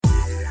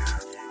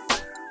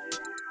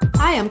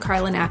Hi, I'm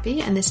Carla Nappi,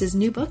 and this is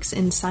New Books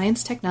in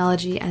Science,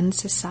 Technology, and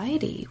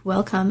Society.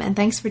 Welcome, and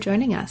thanks for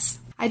joining us.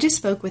 I just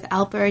spoke with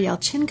Alper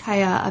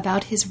Yalcinkaya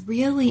about his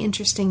really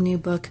interesting new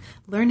book,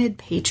 Learned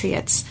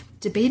Patriots,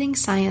 Debating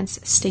Science,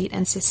 State,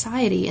 and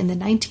Society in the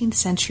 19th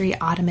Century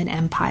Ottoman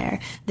Empire.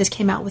 This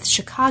came out with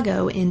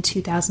Chicago in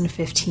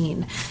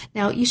 2015.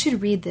 Now, you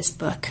should read this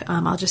book.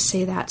 I'll just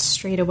say that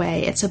straight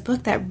away. It's a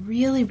book that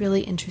really,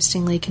 really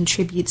interestingly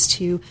contributes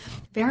to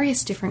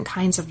various different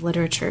kinds of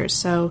literature.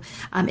 So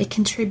it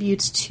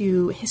contributes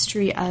to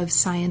history of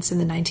science in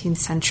the 19th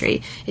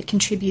century. It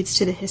contributes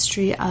to the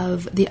history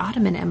of the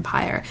Ottoman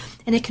Empire.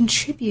 And it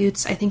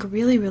contributes, I think,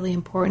 really, really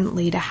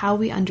importantly to how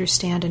we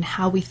understand and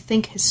how we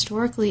think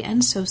historically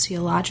and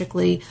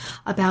sociologically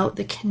about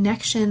the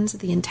connections,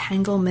 the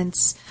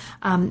entanglements,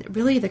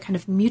 really the kind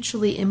of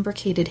mutually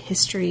imbricated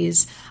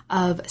histories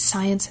of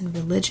science and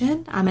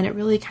religion. And it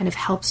really kind of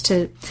helps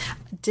to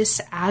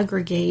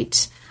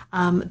disaggregate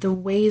the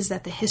ways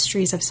that the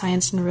histories of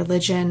science and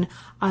religion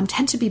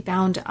tend to be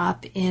bound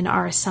up in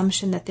our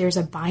assumption that there's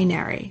a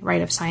binary,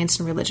 right, of science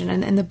and religion.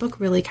 And the book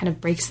really kind of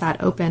breaks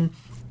that open.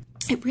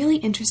 It really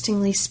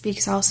interestingly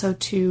speaks also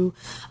to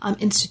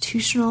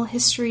institutional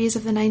histories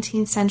of the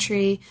 19th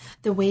century,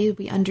 the way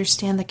we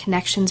understand the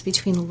connections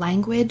between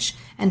language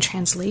and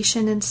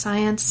translation in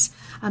science.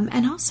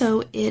 And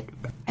also it,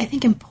 I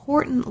think,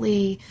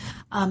 importantly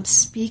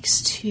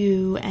speaks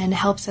to and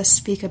helps us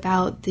speak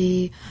about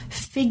the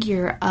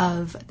figure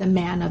of the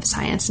man of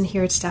science. And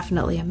here it's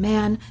definitely a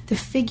man, the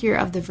figure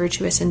of the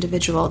virtuous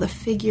individual, the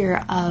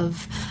figure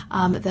of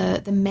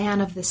the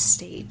man of the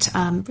state,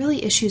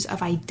 really issues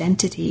of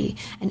identity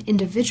and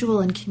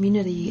individual and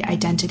community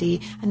identity,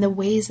 and the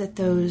ways that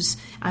those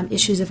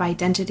issues of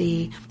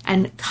identity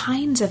and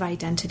kinds of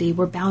identity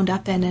were bound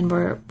up in and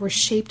were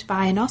shaped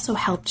by and also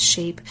helped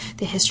shape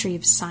the history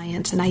of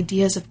science and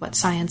ideas of what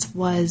science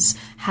was,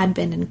 had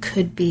been, and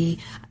could be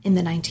in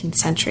the 19th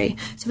century.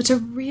 So it's a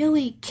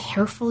really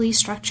carefully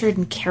structured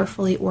and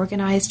carefully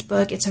organized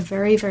book. It's a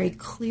very, very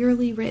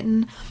clearly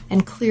written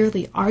and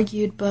clearly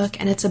argued book,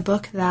 and it's a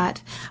book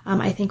that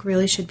I think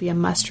really should be a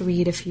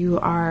must-read if you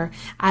are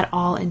at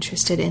all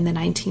interested in the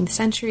 19th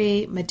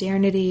century,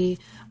 modernity,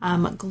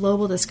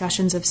 global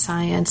discussions of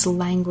science,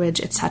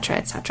 language, etc.,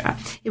 etc.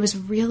 It was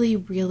really,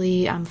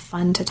 really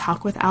fun to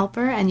talk with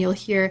Alper, and you'll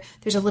hear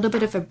there's a little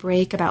bit of a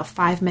break about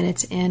 5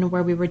 minutes in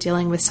where we were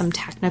dealing with some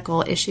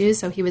technical issues,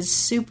 so he was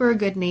super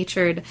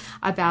good-natured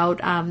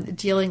about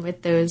dealing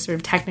with those sort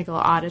of technical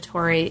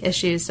auditory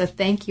issues. So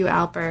thank you,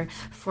 Alper,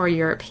 for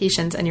your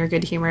patience and your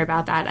good humor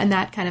about that, and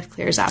that kind of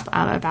clears up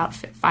about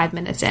 5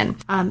 minutes in.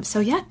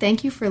 So yeah,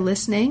 thank you for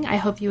listening. I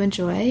hope you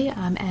enjoy,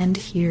 and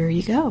here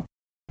you go.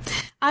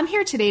 I'm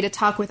here today to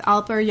talk with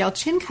Alper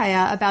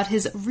Yalcinkaya about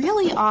his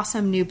really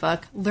awesome new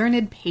book,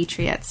 Learned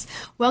Patriots.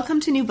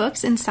 Welcome to New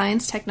Books in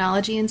Science,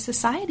 Technology, and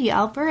Society,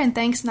 Alper, and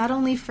thanks not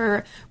only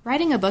for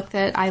writing a book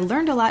that I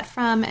learned a lot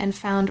from and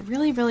found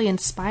really, really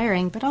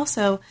inspiring, but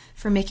also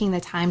for making the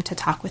time to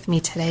talk with me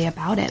today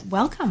about it.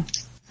 Welcome.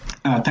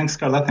 Thanks,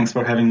 Carla. Thanks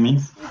for having me.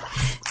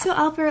 So,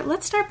 Alper,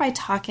 let's start by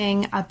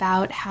talking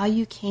about how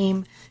you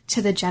came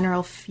to the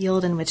general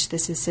field in which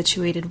this is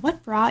situated.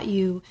 What brought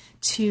you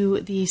to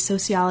the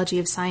sociology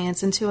of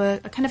science and to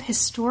a kind of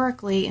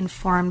historically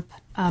informed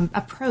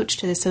approach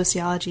to the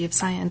sociology of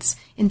science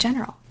in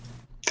general?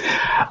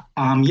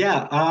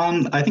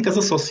 I think as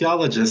a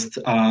sociologist,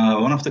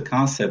 one of the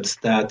concepts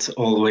that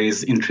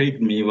always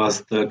intrigued me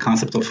was the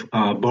concept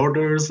of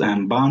borders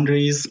and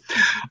boundaries.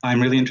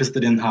 I'm really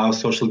interested in how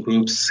social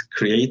groups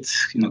create,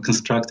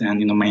 construct and,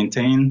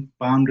 maintain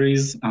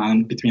boundaries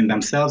between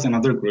themselves and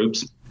other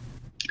groups.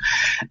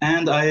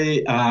 And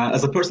I,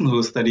 as a person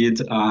who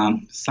studied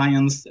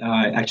science,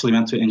 I actually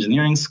went to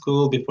engineering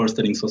school before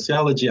studying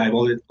sociology. I've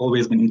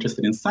always been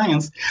interested in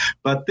science,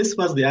 but this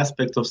was the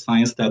aspect of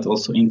science that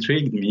also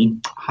intrigued me,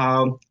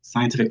 how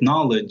scientific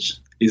knowledge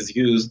is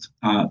used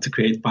to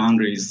create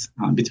boundaries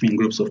between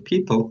groups of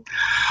people.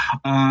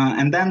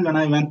 And then when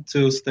I went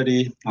to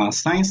study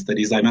science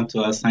studies, I went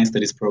to a science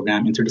studies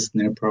program,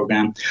 interdisciplinary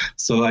program.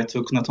 So I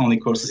took not only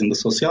courses in the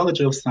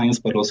sociology of science,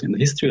 but also in the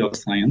history of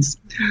science.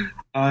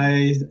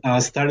 I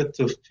started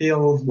to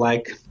feel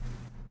like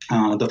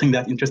the thing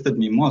that interested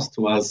me most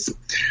was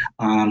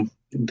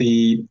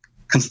the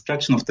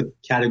construction of the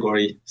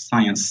category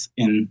science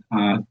in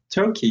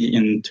Turkey,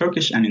 in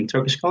Turkish and in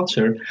Turkish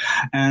culture.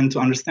 And to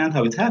understand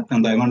how it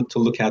happened, I wanted to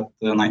look at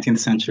the 19th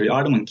century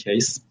Ottoman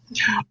case.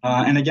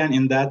 And again,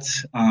 in that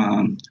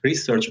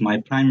research,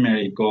 my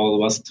primary goal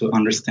was to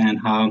understand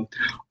how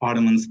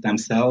Ottomans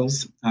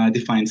themselves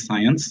defined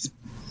science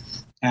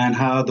and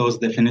how those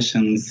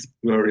definitions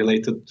were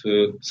related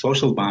to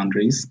social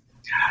boundaries.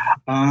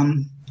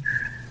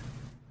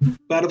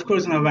 But of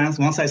course,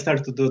 once I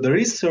started to do the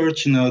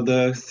research,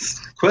 the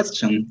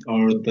question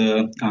or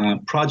the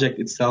project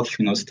itself,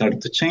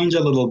 started to change a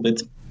little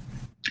bit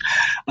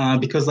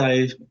because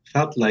I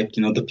felt like,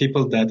 the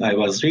people that I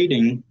was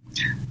reading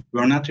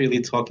were not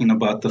really talking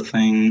about the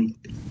thing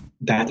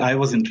that I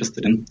was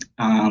interested in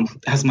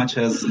as much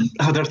as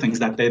other things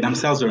that they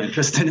themselves were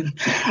interested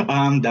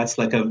in. That's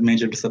like a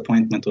major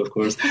disappointment, of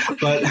course.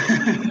 But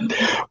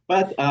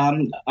but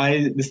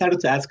I decided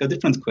to ask a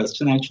different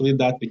question. Actually,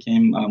 that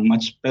became a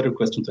much better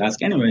question to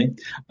ask anyway.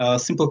 A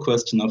simple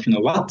question of,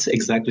 what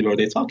exactly were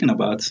they talking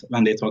about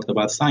when they talked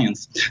about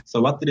science? So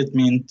what did it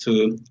mean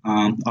to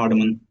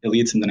Ottoman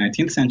elites in the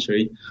 19th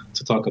century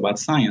to talk about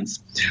science?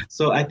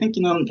 So I think,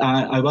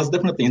 I was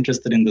definitely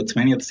interested in the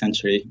 20th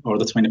century or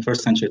the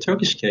 21st century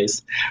Turkish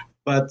case,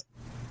 but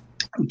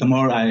the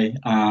more I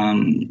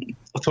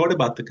thought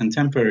about the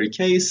contemporary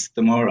case,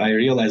 the more I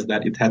realized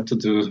that it had to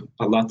do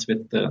a lot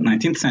with the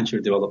 19th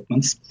century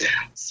developments.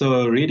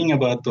 So reading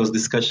about those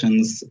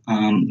discussions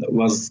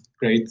was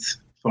great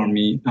for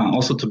me,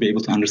 also to be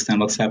able to understand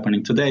what's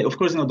happening today. Of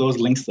course, those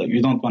links,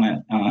 you don't want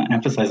to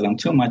emphasize them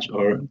too much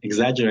or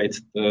exaggerate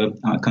the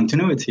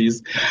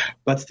continuities,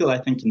 but still, I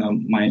think,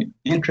 my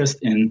interest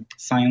in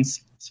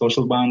science,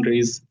 social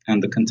boundaries,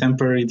 and the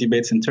contemporary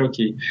debates in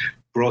Turkey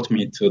brought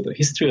me to the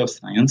history of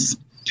science.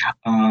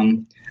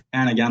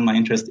 And again, my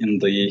interest in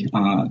the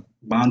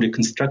boundary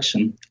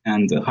construction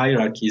and the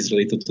hierarchies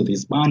related to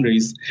these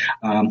boundaries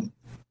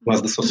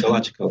was the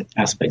sociological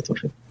aspect of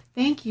it.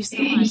 Thank you so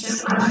much.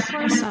 Of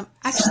course,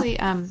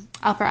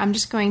 Alper, I'm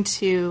just going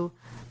to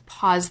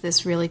pause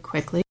this really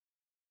quickly.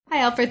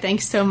 Hi, Alper.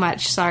 Thanks so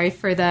much. Sorry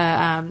for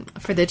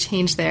the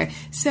change there.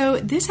 So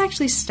this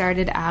actually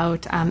started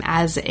out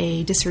as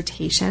a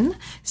dissertation.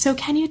 So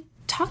can you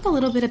talk a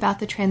little bit about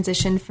the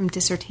transition from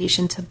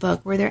dissertation to book?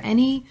 Were there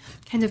any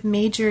kind of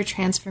major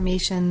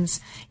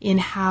transformations in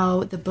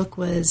how the book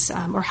was,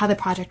 or how the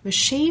project was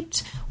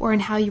shaped, or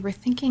in how you were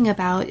thinking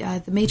about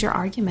the major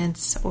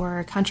arguments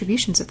or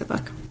contributions of the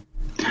book?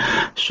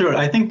 Sure.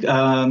 I think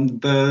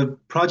the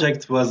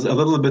project was a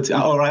little bit,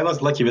 or I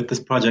was lucky with this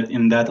project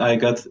in that I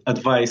got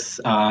advice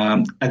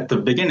at the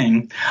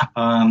beginning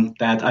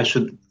that I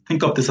should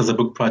think of this as a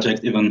book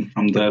project even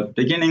from the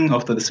beginning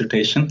of the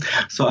dissertation.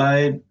 So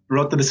I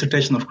wrote the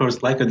dissertation, of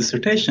course, like a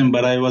dissertation,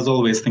 but I was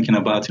always thinking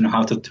about,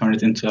 how to turn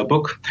it into a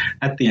book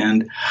at the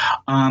end.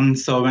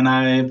 So when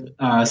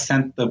I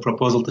sent the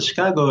proposal to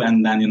Chicago,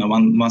 and then,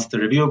 once the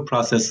review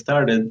process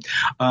started,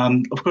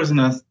 of course,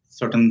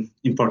 certain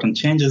important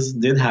changes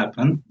did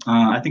happen.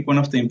 I think one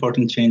of the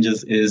important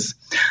changes is,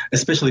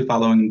 especially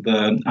following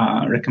the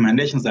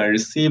recommendations I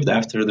received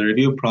after the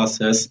review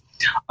process,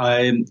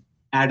 I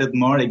added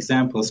more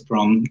examples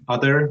from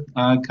other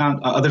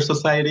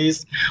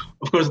societies.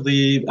 Of course,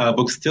 the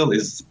book still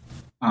is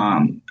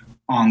on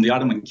the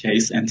Ottoman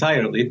case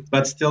entirely,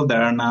 but still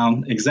there are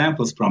now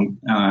examples from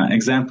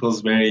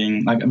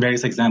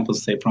various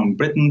examples, say from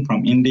Britain,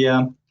 from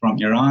India, from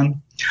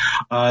Iran,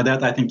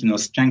 that I think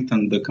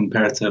strengthen the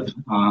comparative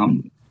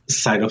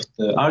side of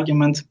the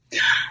argument.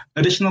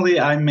 Additionally,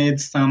 I made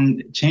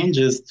some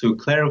changes to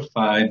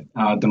clarify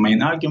the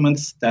main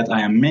arguments that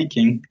I am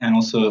making, and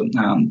also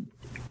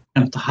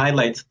to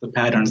highlight the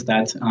patterns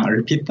that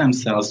repeat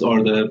themselves,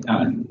 or the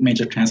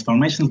major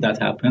transformations that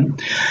happen.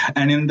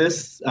 And in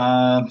this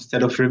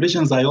set of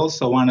revisions, I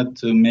also wanted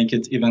to make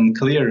it even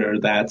clearer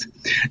that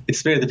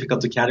it's very difficult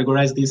to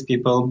categorize these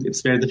people.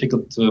 It's very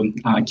difficult to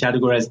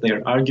categorize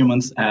their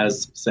arguments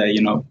as, say,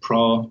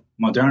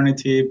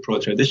 pro-modernity,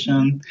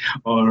 pro-tradition,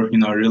 or,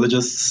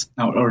 religious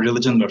or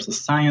religion versus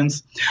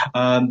science.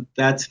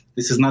 That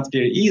this is not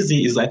very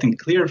easy is, I think,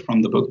 clear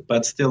from the book,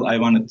 but still I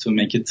wanted to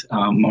make it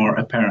more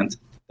apparent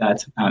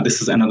that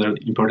this is another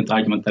important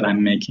argument that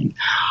I'm making.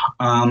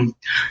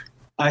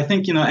 I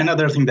think,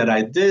 another thing that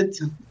I did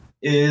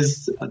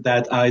is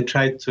that I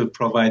tried to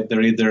provide the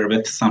reader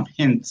with some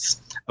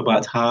hints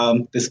about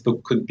how this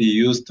book could be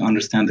used to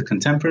understand the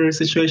contemporary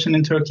situation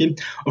in Turkey.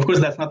 Of course,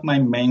 that's not my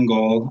main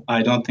goal.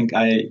 I don't think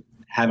I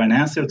have an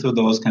answer to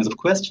those kinds of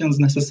questions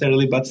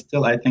necessarily, but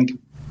still I think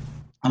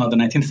the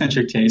 19th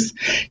century case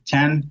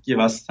can give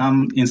us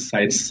some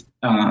insights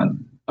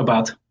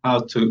about how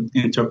to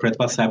interpret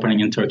what's happening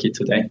in Turkey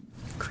today.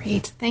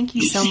 Great. Thank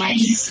you so much.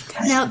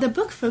 Now, the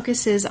book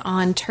focuses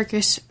on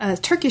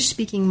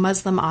Turkish-speaking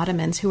Muslim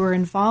Ottomans who were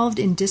involved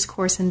in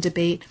discourse and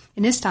debate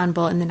in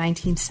Istanbul in the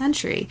 19th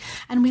century.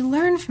 And we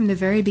learn from the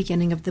very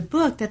beginning of the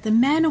book that the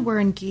men were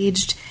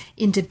engaged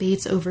in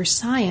debates over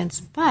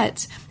science,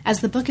 but as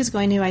the book is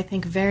going to, I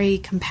think, very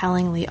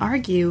compellingly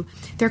argue,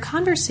 their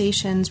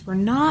conversations were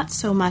not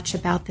so much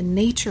about the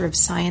nature of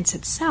science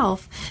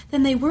itself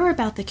than they were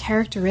about the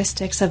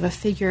characteristics of a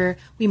figure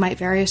we might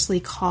variously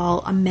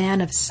call a man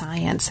of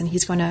science, and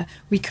he's going to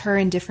recur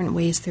in different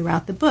ways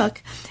throughout the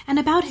book, and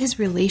about his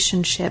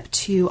relationship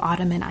to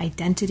Ottoman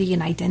identity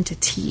and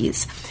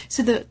identities.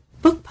 So the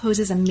book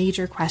poses a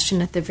major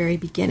question at the very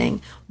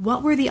beginning.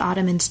 What were the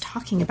Ottomans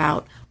talking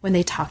about when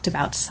they talked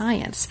about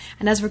science?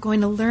 And as we're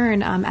going to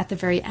learn at the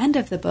very end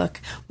of the book,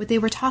 what they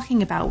were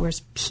talking about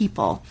was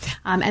people.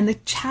 And the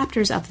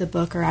chapters of the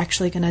book are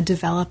actually going to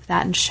develop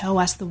that and show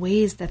us the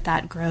ways that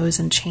that grows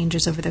and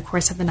changes over the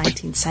course of the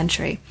 19th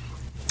century.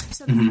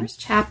 So the first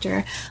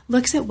chapter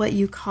looks at what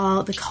you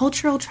call the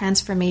cultural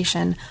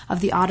transformation of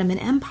the Ottoman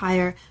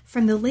Empire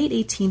from the late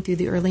 18th through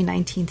the early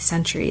 19th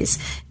centuries.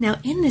 Now,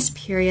 in this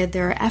period,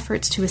 there are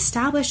efforts to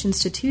establish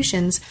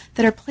institutions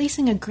that are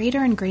placing a greater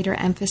and greater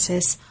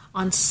emphasis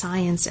on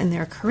science in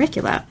their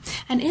curricula.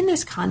 And in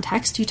this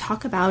context, you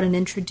talk about and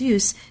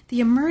introduce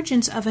the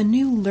emergence of a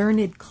new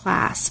learned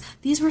class.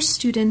 These were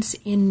students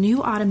in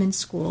new Ottoman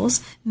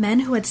schools,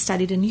 men who had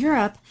studied in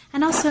Europe,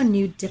 and also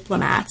new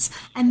diplomats.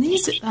 And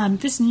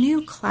this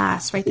new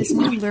class, right, this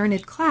new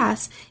learned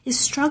class is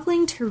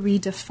struggling to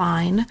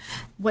redefine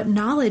what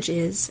knowledge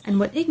is and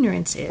what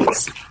ignorance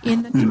is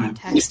in the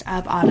context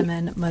of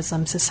Ottoman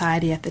Muslim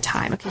society at the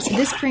time. Okay, so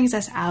this brings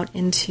us out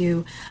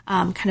into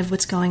kind of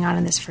what's going on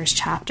in this first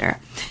chapter.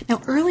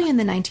 Now, early in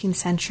the 19th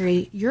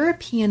century,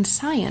 European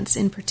science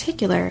in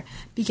particular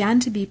began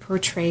to be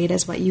portrayed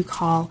as what you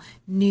call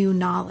new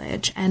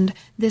knowledge. And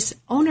this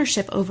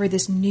ownership over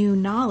this new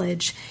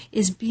knowledge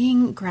is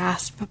being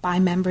grasped by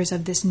members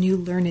of this new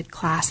learned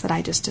class that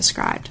I just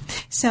described.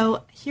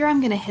 So here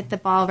I'm going to hit the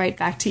ball right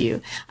back to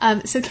you.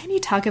 So can you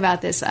talk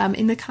about this?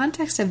 In the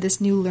context of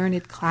this new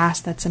learned class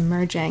that's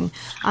emerging,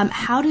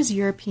 how does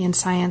European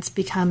science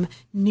become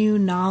new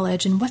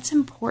knowledge, and what's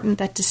important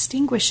that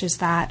distinguishes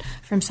that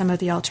from some of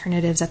the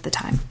alternatives at the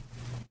time?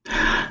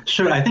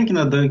 Sure. I think,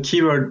 the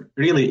keyword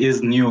really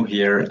is new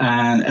here.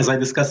 And as I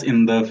discussed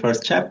in the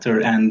first chapter,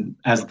 and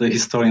as the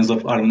historians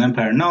of Ottoman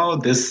Empire know,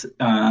 this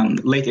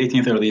late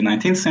 18th, early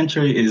 19th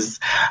century is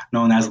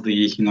known as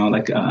the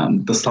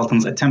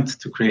Sultan's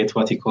attempt to create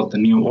what he called the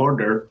new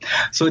order.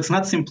 So it's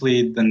not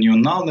simply the new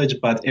knowledge,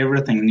 but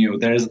everything new.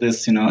 There's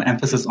this,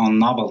 emphasis on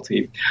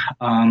novelty.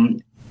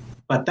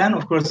 But then,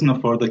 of course,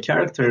 for the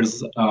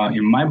characters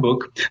in my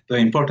book, the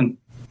important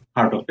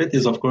part of it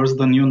is, of course,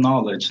 the new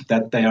knowledge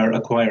that they are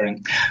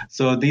acquiring.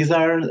 So these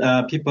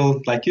are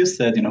people, like you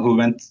said, who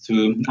went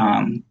to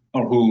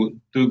or who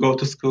do go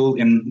to school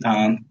in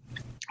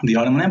the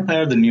Ottoman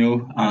Empire, the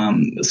new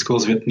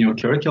schools with new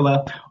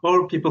curricula,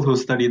 or people who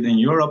studied in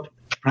Europe,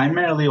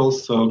 primarily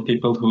also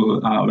people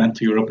who went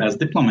to Europe as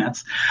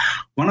diplomats.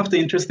 One of the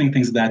interesting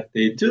things that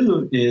they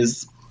do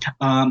is,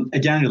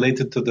 again,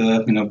 related to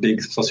the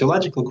big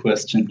sociological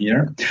question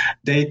here,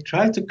 they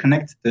try to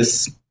connect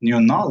this new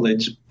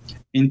knowledge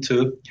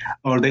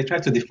they try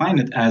to define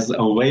it as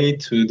a way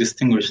to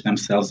distinguish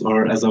themselves,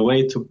 or as a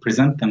way to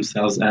present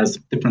themselves as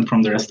different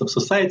from the rest of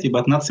society,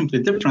 but not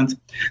simply different.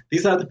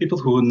 These are the people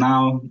who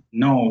now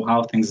know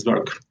how things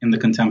work in the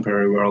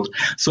contemporary world.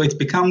 So it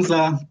becomes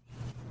an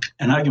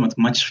argument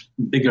much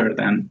bigger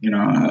than,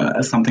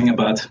 something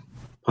about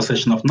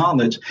possession of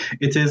knowledge.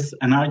 It is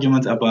an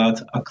argument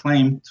about a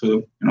claim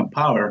to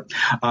power.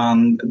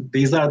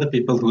 These are the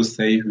people who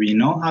say, we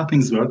know how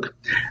things work.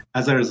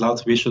 As a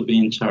result, we should be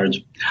in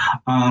charge.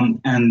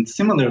 And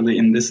similarly,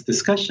 in this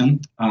discussion,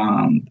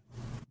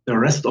 the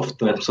rest of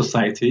the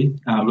society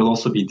will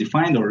also be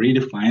defined or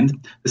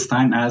redefined, this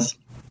time as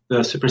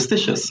the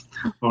superstitious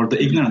or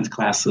the ignorant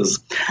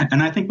classes.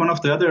 And I think one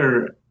of the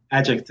other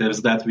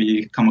adjectives that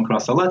we come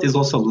across a lot is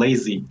also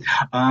lazy.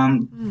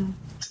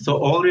 So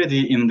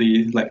already in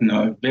the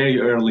very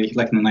early, in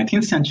the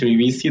 19th century,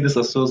 we see this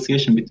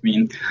association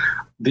between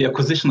the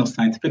acquisition of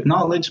scientific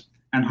knowledge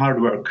and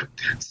hard work.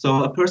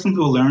 So a person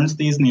who learns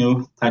these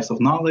new types of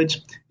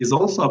knowledge is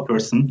also a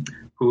person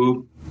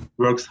who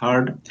works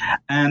hard.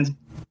 And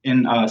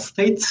in a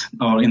state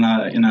or in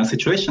a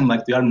situation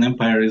like the Ottoman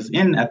Empire is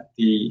in at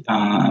the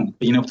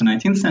beginning of the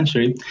 19th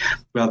century,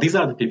 well, these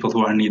are the people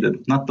who are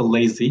needed, not the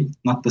lazy,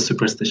 not the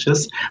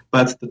superstitious,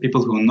 but the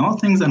people who know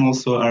things and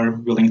also are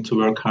willing to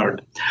work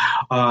hard.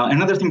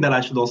 Another thing that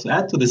I should also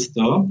add to this,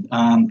 though,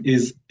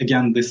 is,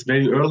 again, this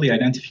very early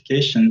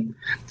identification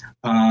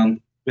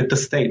with the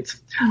state.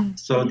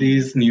 So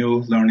these new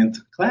learned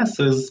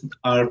classes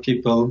are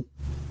people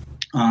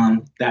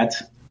that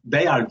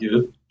they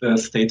argue the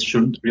state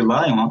should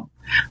rely on,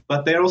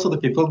 but they're also the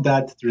people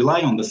that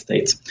rely on the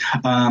state.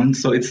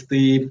 So it's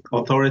the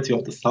authority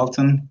of the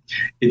Sultan,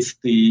 it's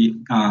the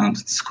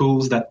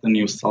schools that the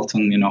new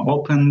Sultan,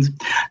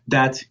 opened,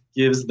 that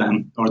gives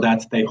them, or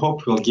that they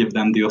hope will give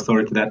them, the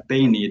authority that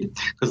they need.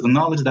 Because the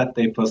knowledge that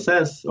they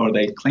possess, or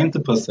they claim to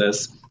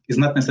possess, is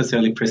not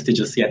necessarily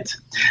prestigious yet.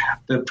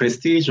 The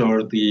prestige,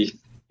 or the,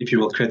 if you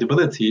will,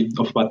 credibility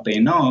of what they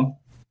know,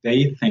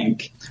 they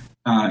think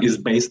is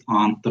based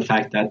on the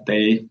fact that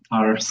they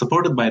are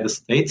supported by the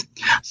state.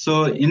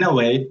 So in a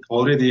way,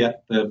 already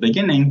at the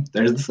beginning,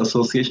 there's this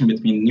association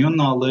between new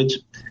knowledge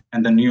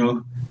and the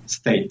new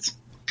state.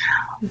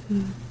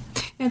 Mm-hmm.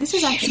 Now, this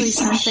is actually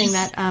something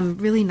that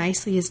really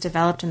nicely is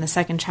developed in the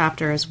second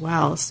chapter as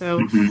well. So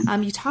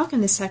you talk in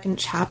the second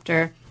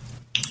chapter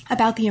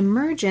about the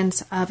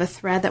emergence of a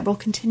thread that will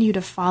continue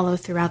to follow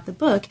throughout the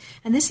book.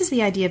 And this is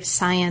the idea of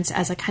science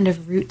as a kind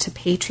of route to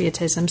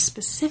patriotism,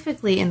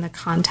 specifically in the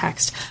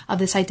context of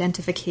this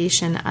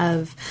identification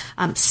of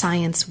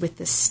science with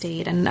the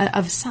state and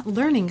of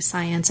learning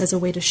science as a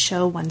way to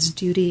show one's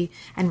duty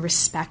and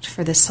respect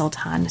for the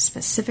Sultan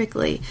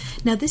specifically.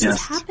 Now, this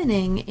is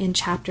happening in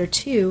Chapter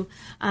 2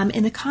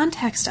 in the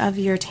context of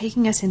you're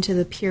taking us into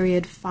the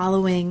period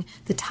following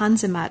the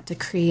Tanzimat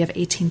Decree of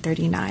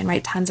 1839,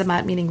 right?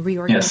 Tanzimat meaning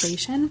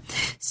reorganization.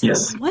 So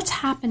what's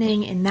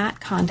happening in that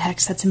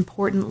context that's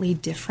importantly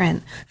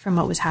different from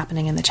what was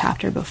happening in the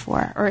chapter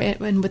before, or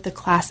with the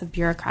class of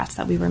bureaucrats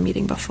that we were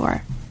meeting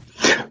before?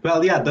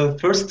 Well, the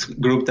first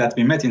group that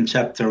we met in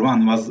Chapter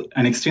 1 was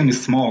an extremely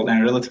small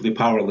and relatively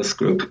powerless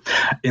group.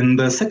 In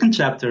the second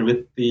chapter,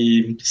 with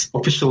the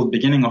official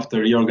beginning of the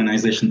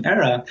reorganization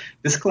era,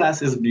 this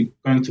class is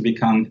going to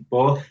become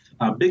both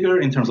bigger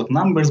in terms of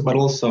numbers, but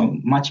also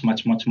much,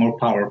 much, much more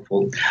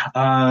powerful.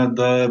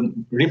 The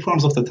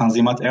reforms of the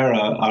Tanzimat era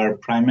are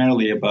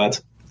primarily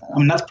about,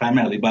 not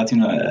primarily, but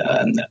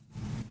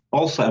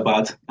also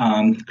about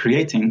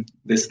creating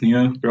this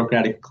new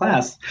bureaucratic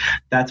class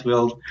that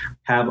will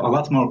have a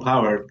lot more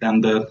power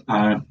than the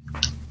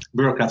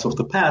bureaucrats of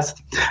the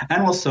past.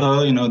 And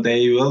also,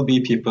 they will be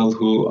people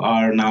who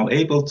are now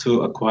able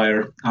to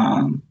acquire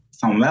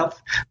some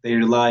wealth. They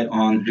rely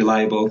on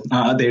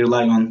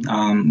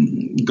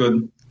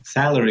good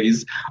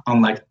salaries,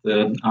 unlike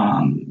the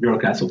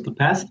bureaucrats of the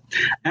past.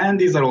 And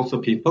these are also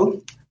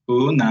people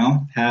who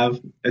now have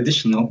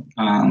additional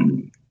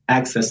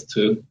access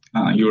to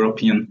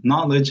European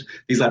knowledge.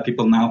 These are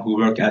people now who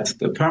work at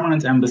the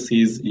permanent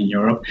embassies in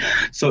Europe.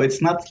 So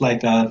it's not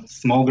like a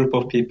small group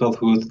of people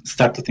who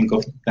start to think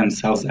of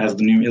themselves as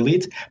the new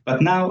elite,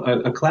 but now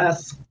a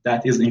class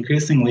that is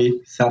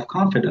increasingly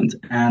self-confident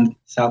and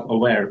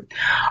self-aware.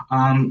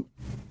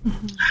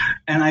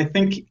 And I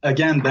think,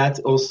 again, that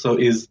also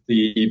is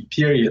the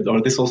period, or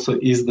this also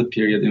is the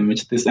period in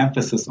which this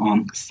emphasis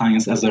on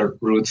science as a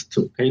route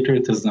to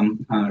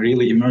patriotism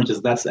really emerges.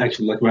 That's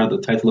actually where the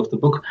title of the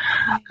book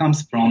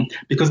comes from,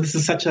 because this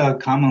is such a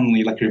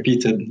commonly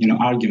repeated,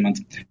 argument.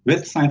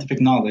 With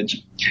scientific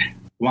knowledge,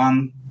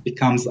 one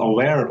becomes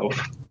aware of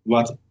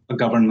what a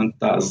government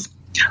does,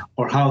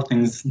 or how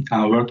things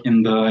work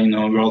in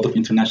the world of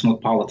international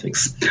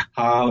politics,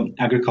 how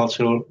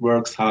agriculture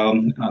works, how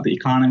the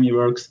economy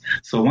works.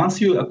 So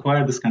once you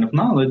acquire this kind of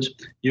knowledge,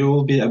 you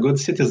will be a good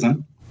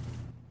citizen.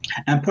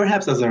 And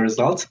perhaps as a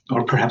result,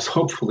 or perhaps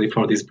hopefully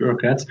for these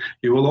bureaucrats,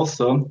 you will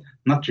also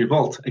not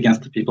revolt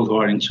against the people who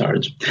are in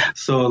charge.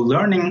 So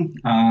learning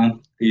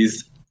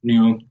these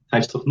new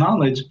types of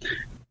knowledge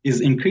is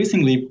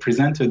increasingly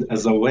presented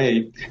as a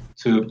way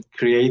to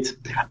create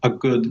a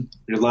good,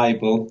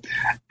 reliable,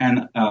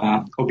 and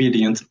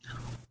obedient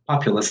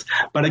populace.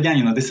 But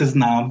again, this is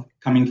now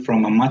coming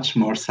from a much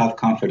more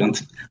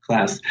self-confident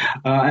class.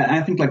 I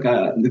think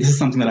this is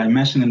something that I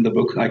mentioned in the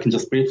book. I can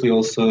just briefly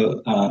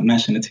also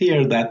mention it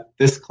here, that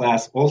this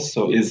class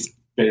also is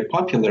very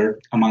popular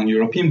among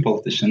European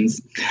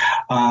politicians.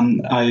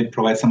 I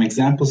provide some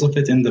examples of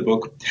it in the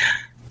book.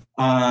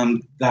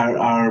 There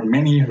are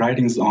many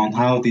writings on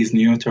how these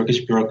new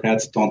Turkish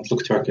bureaucrats don't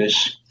look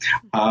Turkish,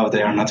 how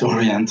they are not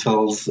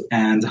Orientals,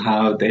 and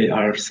how they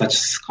are such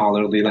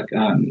scholarly,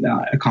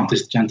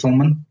 accomplished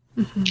gentlemen.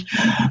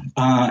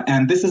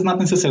 And this is not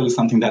necessarily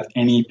something that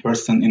any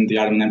person in the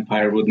Ottoman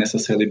Empire would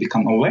necessarily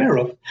become aware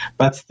of,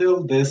 but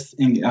still this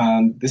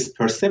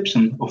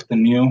perception of the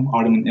new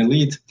Ottoman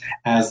elite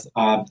as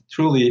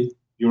truly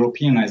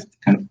Europeanized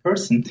kind of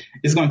person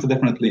is going to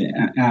definitely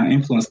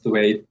influence the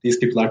way these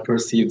people are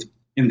perceived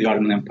in the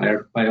Ottoman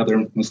Empire by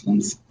other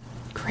Muslims.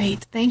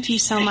 Great. Thank you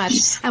so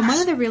much. And one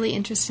of the really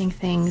interesting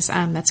things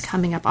that's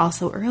coming up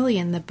also early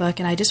in the book,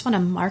 and I just want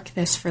to mark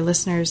this for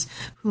listeners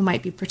who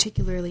might be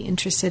particularly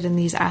interested in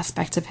these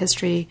aspects of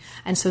history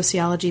and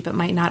sociology but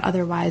might not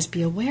otherwise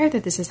be aware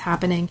that this is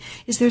happening,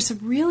 is there's some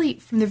really,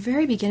 from the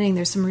very beginning,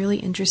 there's some really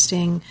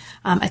interesting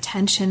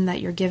attention that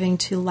you're giving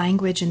to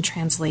language and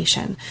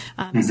translation.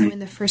 So in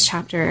the first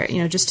chapter,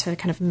 just to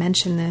kind of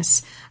mention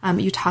this,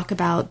 you talk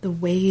about the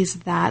ways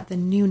that the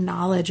new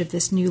knowledge of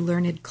this new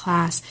learned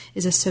class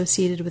is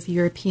associated with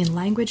European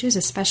languages,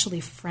 especially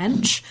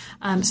French.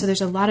 So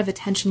there's a lot of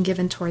attention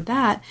given toward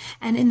that.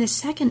 And in the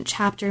second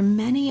chapter,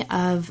 many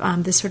of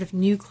this sort of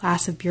new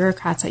class of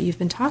bureaucrats that you've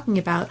been talking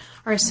about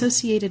are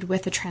associated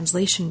with the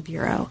translation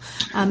bureau.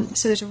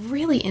 So there's a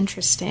really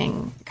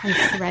interesting kind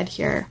of thread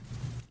here.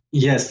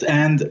 Yes,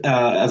 and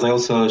as I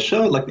also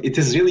showed, it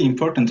is really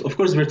important. Of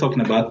course, we're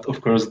talking about,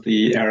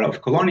 the era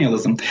of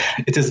colonialism.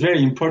 It is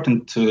very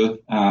important to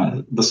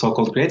the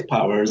so-called great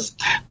powers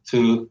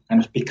to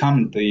kind of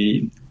become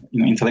the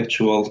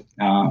intellectual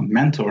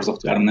mentors of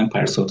the Ottoman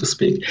Empire, so to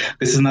speak.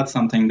 This is not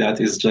something that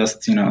is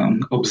just,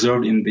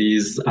 observed in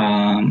these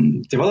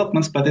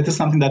developments, but it is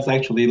something that's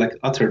actually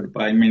uttered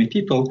by many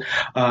people.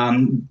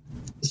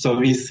 So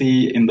we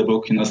see in the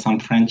book, some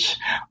French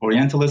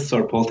Orientalists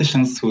or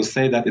politicians who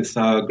say that it's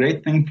a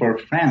great thing for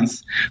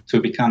France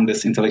to become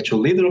this intellectual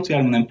leader of the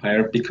Ottoman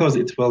Empire because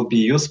it will be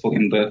useful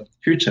in the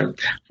future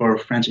for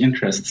French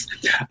interests.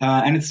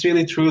 And it's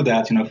really true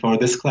that, for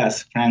this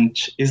class,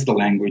 French is the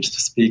language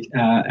to speak.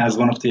 As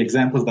one of the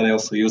examples that I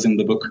also use in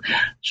the book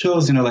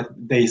shows, like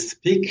they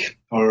speak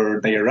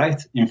or they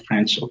write in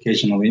French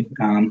occasionally.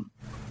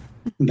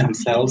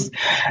 Themselves,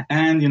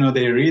 and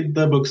they read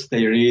the books.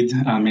 They read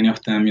many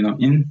of them,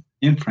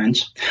 in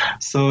French.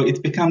 So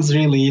it becomes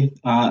really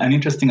an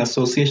interesting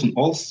association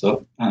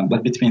also,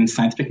 but between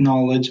scientific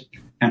knowledge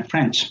and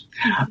French,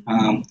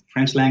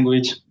 French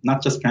language,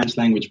 not just French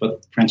language,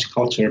 but French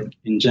culture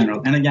in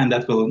general. And again,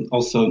 that will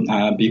also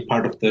be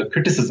part of the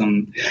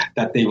criticism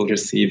that they will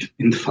receive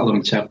in the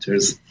following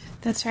chapters.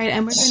 That's right.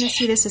 And we're going to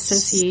see this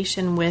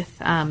association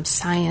with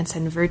science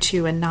and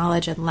virtue and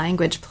knowledge and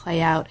language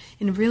play out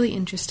in really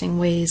interesting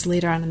ways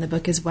later on in the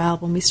book as well,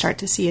 when we start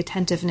to see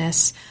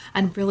attentiveness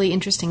and really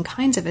interesting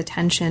kinds of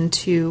attention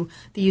to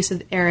the use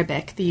of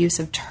Arabic, the use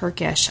of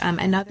Turkish,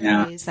 and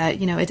other ways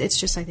that, it's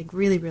just, I think,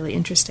 really, really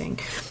interesting.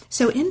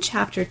 So in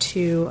chapter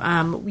 2,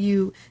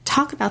 you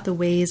talk about the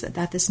ways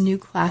that this new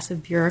class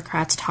of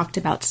bureaucrats talked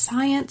about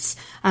science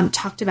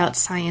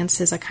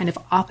as a kind of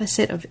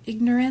opposite of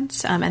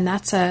ignorance, and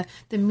that's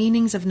the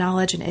meanings of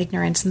knowledge and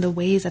ignorance and the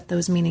ways that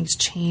those meanings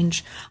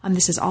change.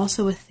 This is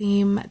also a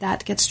theme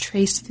that gets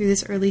traced through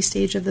this early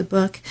stage of the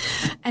book.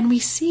 And we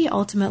see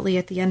ultimately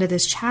at the end of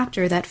this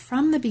chapter that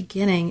from the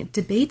beginning,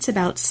 debates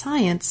about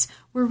science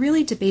were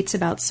really debates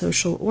about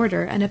social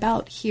order and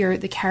about here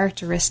the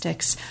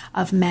characteristics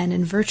of men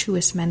and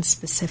virtuous men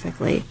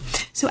specifically.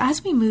 So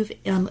as we move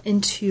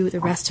into the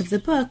rest of the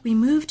book, we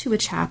move to a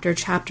chapter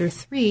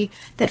 3,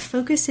 that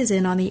focuses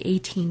in on the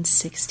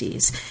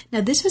 1860s. Now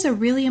this was a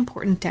really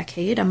important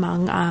decade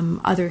among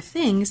other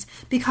things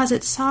because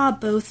it saw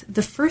both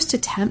the first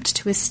attempt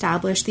to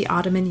establish the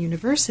Ottoman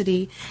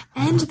University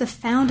and the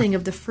founding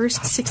of the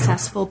first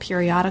successful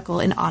periodical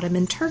in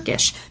Ottoman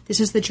Turkish.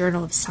 This is the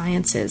Journal of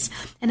Sciences.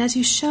 And as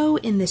you show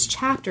in this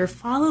chapter,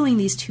 following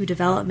these two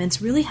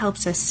developments really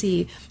helps us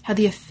see how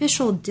the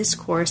official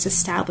discourse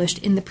established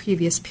in the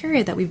previous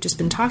period that we've just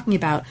been talking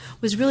about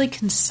was really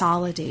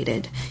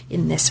consolidated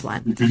in this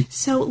one. Mm-hmm.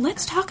 So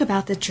let's talk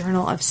about the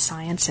Journal of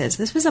Sciences.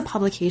 This was a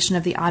publication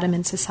of the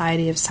Ottoman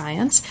Society of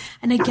Science.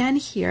 And again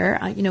here,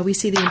 we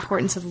see the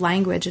importance of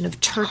language and of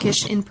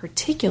Turkish in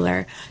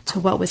particular to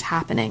what was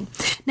happening.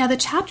 Now the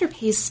chapter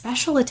pays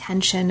special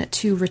attention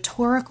to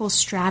rhetorical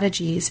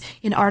strategies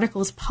in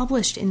articles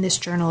published in this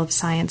Journal of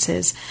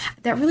Sciences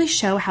that really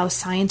show how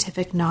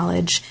scientific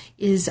knowledge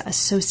is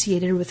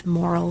associated with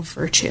moral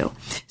virtue.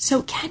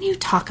 So can you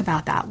talk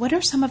about that? What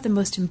are some of the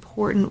most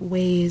important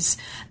ways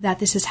that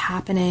this is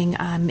happening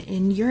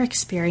in your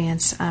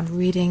experience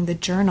reading the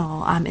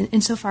journal,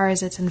 insofar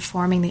as it's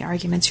informing the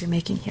arguments you're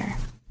making here?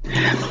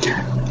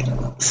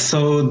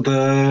 So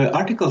the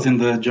articles in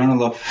the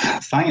Journal of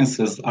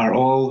Sciences are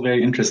all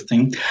very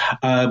interesting,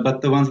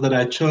 but the ones that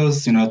I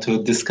chose,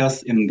 to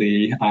discuss in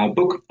the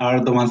book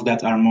are the ones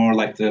that are more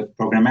like the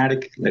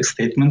programmatic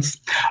statements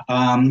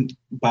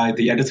by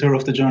the editor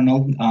of the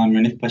journal,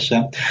 Munif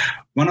Pasha.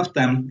 One of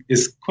them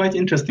is quite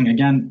interesting,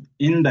 again,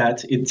 in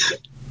that it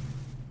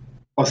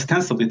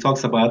ostensibly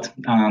talks about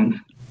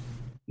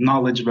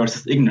knowledge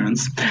versus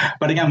ignorance.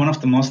 But again, one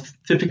of the most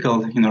typical,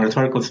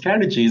 rhetorical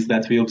strategies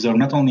that we observe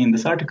not only in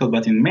this article,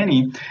 but in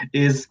many,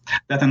 is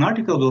that an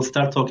article will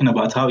start talking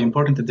about how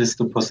important it is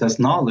to possess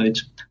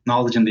knowledge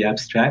in the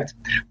abstract.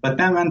 But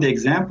then when the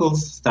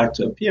examples start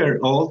to appear,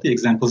 all the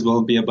examples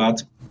will be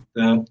about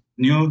the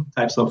new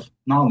types of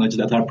knowledge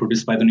that are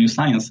produced by the new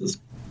sciences.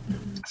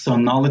 So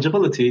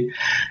knowledgeability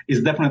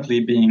is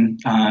definitely being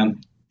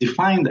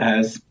defined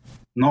as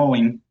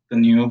knowing the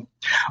new,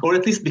 or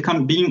at least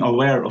being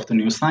aware of the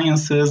new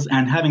sciences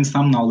and having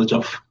some knowledge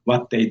of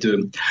what they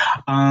do.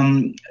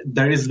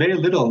 There is very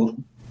little,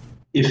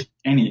 if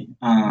any,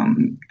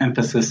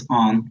 emphasis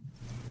on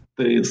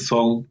the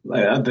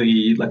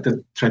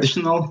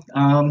traditional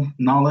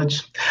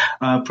knowledge,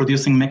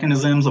 producing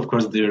mechanisms. Of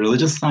course, the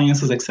religious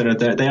sciences, etc.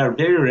 They are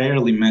very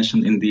rarely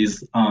mentioned in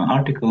these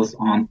articles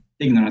on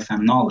ignorance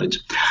and knowledge.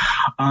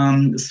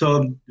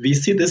 So we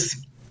see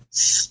this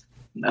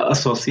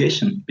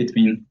association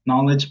between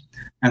knowledge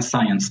and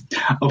science.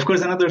 Of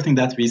course, another thing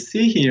that we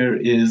see here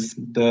is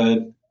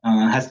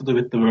has to do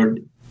with the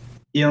word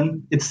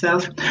ilm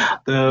itself.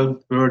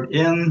 The word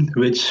ilm,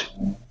 which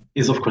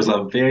is of course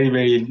a very,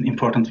 very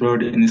important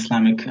word in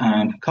Islamic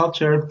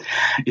culture.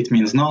 It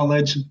means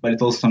knowledge, but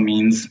it also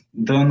means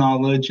the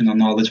knowledge,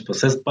 knowledge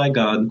possessed by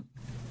God.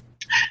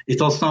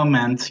 It also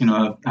meant,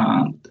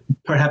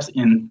 perhaps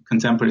in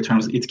contemporary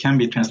terms, it can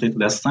be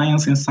translated as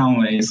science in some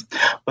ways.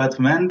 But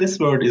when this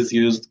word is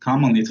used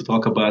commonly to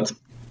talk about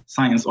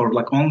science, or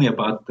only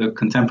about the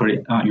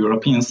contemporary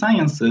European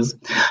sciences,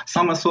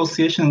 some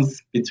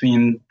associations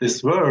between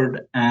this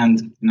word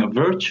and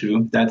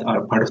virtue that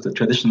are part of the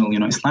traditional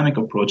Islamic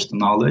approach to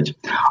knowledge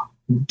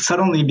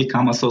suddenly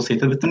become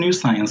associated with the new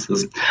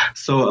sciences.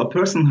 So a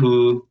person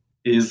who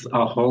is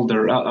a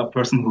holder, a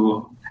person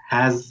who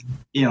has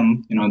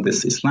in,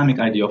 this Islamic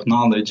idea of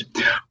knowledge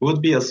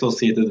would be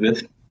associated with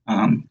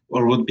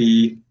or would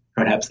be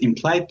perhaps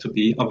implied to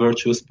be a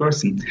virtuous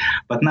person.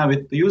 But now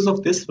with the use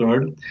of this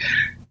word,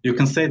 you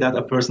can say that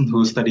a person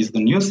who studies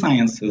the new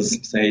sciences,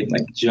 say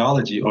like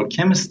geology or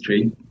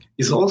chemistry,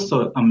 is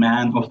also a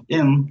man of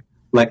ilm,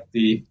 like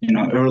the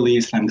early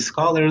Islamic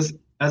scholars.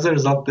 As a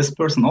result, this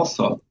person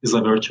also is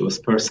a virtuous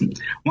person.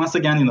 Once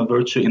again,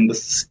 virtue in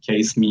this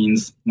case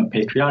means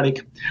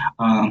patriotic,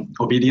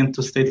 obedient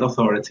to state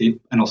authority,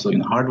 and also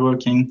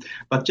hardworking.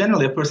 But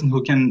generally, a person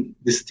who can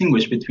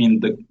distinguish between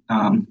the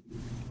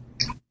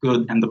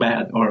good and the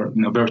bad, or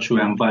virtue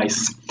and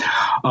vice.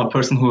 A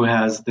person who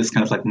has this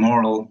kind of like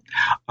moral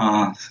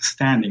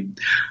standing.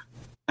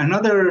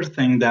 Another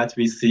thing that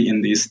we see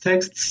in these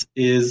texts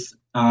is,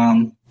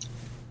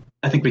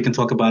 I think we can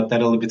talk about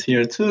that a little bit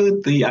here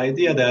too, the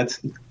idea that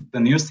the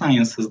new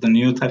sciences, the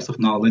new types of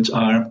knowledge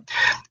are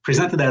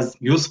presented as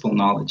useful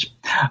knowledge.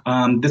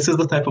 This is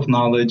the type of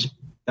knowledge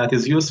that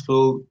is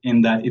useful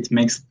in that it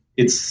makes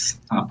its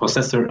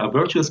possessor a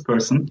virtuous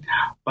person,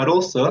 but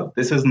also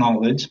this is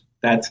knowledge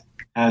that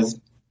has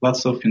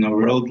lots of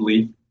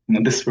worldly,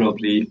 this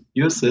worldly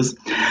uses.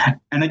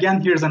 And again,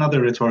 here's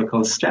another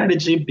rhetorical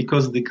strategy,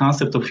 because the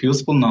concept of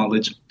useful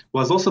knowledge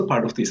was also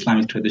part of the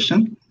Islamic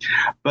tradition,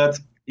 but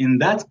in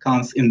that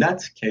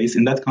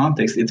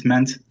context, it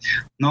meant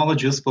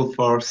knowledge useful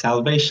for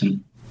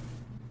salvation.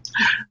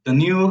 The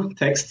new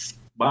texts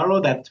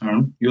borrow that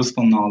term,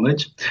 useful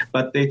knowledge,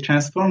 but they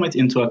transform it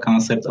into a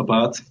concept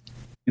about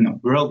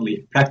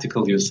worldly,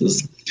 practical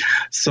uses.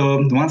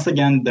 So once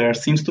again, there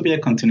seems to be a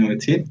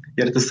continuity,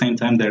 yet at the same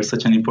time, there's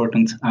such an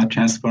important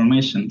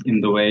transformation in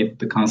the way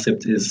the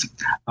concept is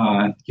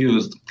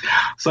used.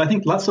 So I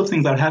think lots of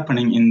things are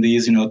happening in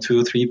these,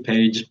 2-3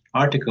 page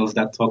articles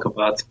that talk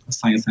about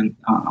science and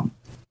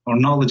or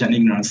knowledge and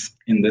ignorance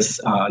in this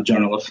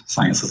Journal of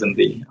Sciences in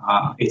the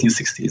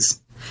 1860s.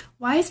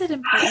 Why is it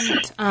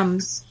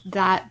important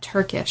that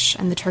Turkish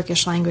and the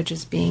Turkish language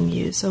is being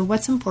used? So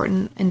what's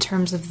important in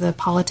terms of the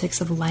politics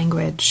of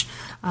language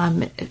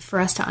for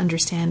us to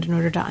understand, in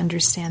order to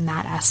understand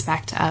that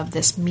aspect of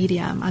this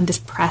medium, this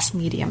press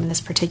medium, in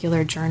this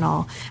particular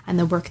journal, and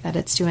the work that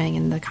it's doing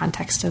in the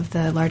context of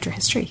the larger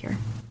history here?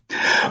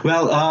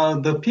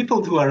 Well, the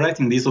people who are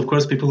writing these, of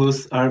course, people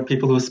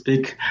who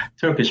speak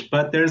Turkish.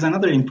 But there is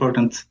another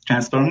important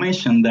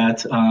transformation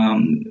that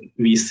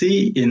we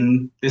see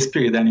in this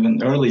period and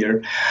even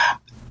earlier.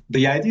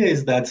 The idea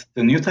is that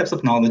the new types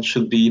of knowledge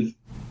should be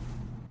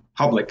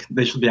public;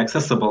 they should be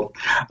accessible,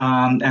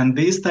 and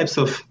these types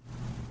of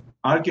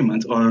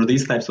argument or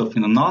these types of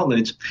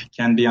knowledge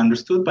can be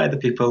understood by the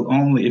people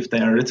only if they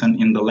are written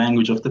in the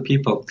language of the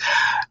people.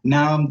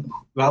 Now,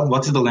 well,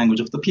 what is the language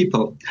of the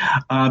people?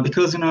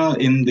 Because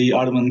in the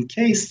Ottoman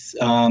case,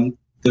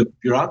 the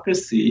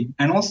bureaucracy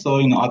and also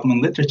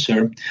Ottoman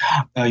literature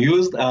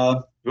used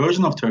a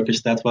version of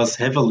Turkish that was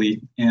heavily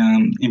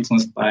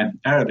influenced by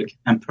Arabic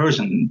and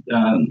Persian.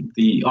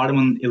 The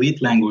Ottoman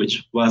elite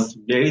language was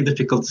very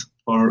difficult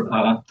for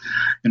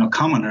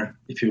commoner,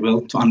 if you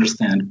will, to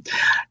understand.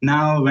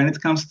 Now, when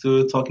it comes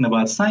to talking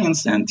about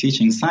science and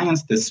teaching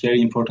science, this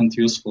very important,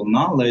 useful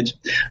knowledge,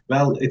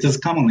 well, it is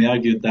commonly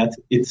argued that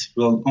it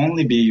will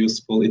only be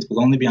useful, it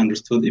will only be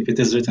understood if it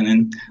is written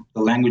in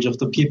the language of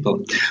the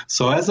people.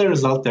 So as a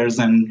result, there's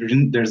a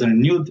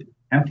renewed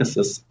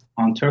emphasis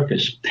on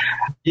Turkish,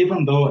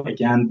 even though,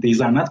 again,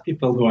 these are not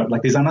people who are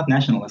these are not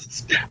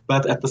nationalists,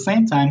 but at the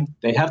same time,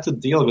 they have to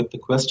deal with the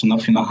question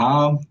of,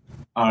 how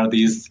are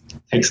these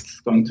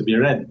texts going to be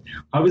read?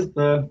 How is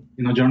the,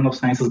 Journal of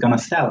Sciences going to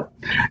sell?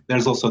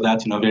 There's also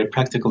that, very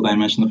practical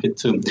dimension of it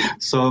too.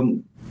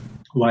 So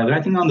while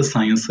writing on the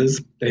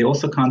sciences, they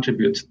also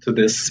contribute to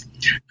this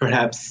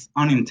perhaps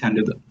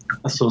unintended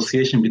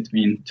association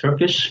between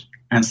Turkish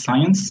and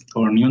science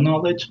or new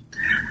knowledge,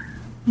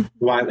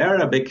 while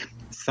Arabic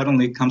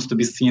suddenly comes to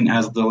be seen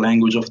as the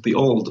language of the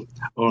old,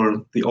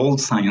 or the old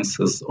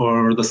sciences,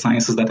 or the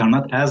sciences that are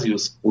not as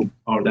useful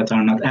or that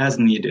are not as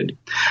needed.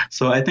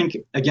 So I think,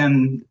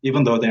 again,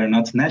 even though they are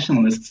not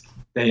nationalists,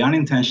 they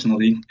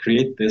unintentionally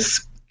create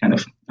this kind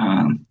of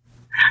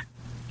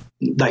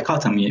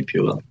dichotomy, if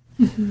you will.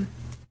 Mm-hmm.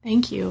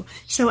 Thank you.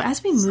 So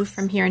as we move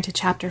from here into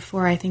Chapter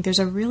 4, I think there's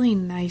a really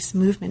nice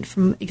movement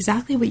from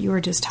exactly what you were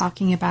just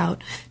talking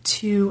about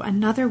to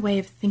another way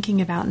of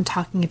thinking about and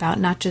talking about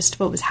not just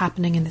what was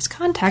happening in this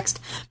context,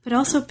 but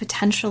also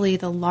potentially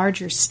the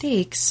larger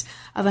stakes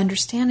of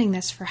understanding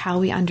this for how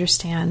we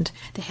understand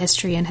the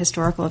history and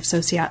historical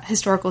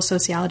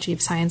sociology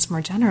of science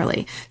more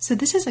generally. So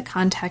this is a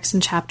context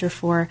in Chapter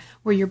 4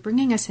 where you're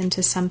bringing us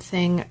into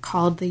something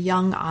called the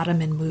Young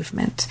Ottoman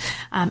movement,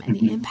 and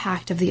the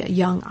impact of the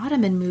Young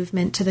Ottoman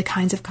movement to the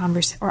kinds of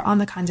on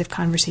the kinds of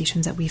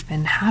conversations that we've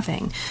been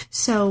having.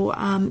 So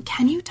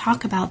can you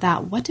talk about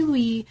that? What do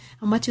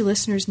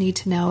listeners need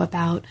to know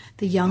about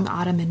the Young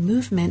Ottoman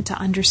movement to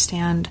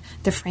understand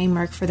the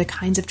framework for the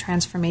kinds of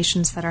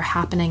transformations that are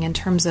happening in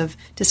terms of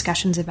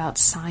discussions about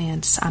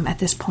science at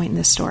this point in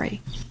the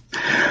story?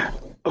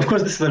 Of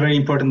course, this is a very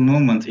important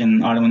moment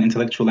in Ottoman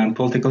intellectual and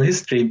political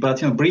history,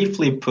 but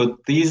briefly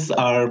put, these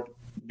are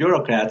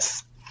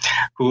bureaucrats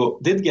who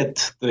did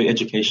get the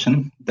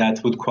education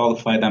that would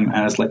qualify them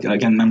as,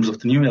 again, members of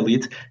the new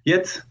elite,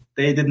 yet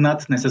they did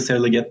not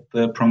necessarily get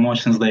the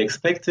promotions they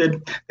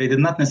expected. They did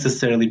not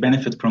necessarily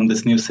benefit from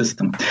this new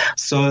system.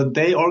 So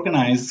they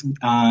organize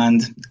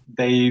and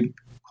they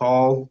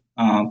call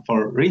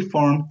for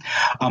reform,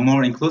 a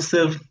more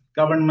inclusive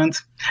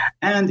government.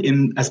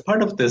 And as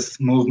part of this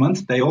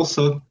movement, they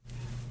also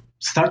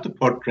start to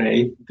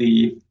portray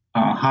the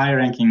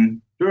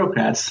high-ranking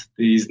bureaucrats,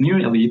 these new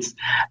elites,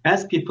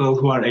 as people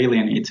who are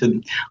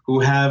alienated,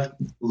 who have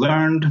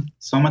learned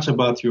so much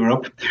about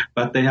Europe,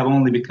 but they have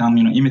only become,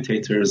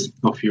 imitators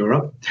of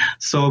Europe.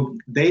 So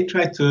they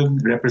try to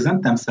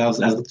represent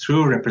themselves as the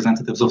true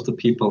representatives of the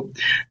people.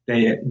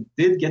 They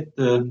did get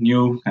the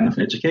new kind of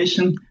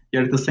education,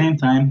 yet at the same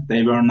time,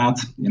 they were not,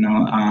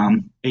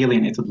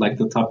 alienated like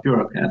the top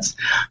bureaucrats.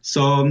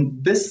 So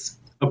this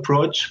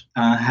approach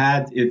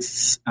had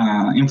its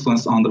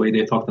influence on the way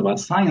they talked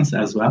about science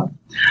as well.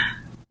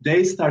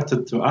 They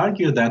started to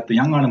argue that, the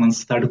young Ottomans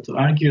started to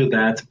argue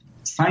that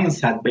science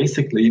had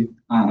basically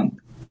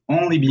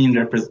only been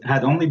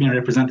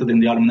represented in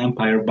the Ottoman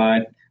Empire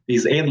by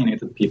these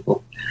alienated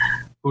people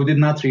who did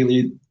not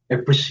really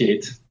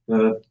appreciate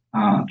the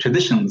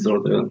traditions or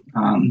the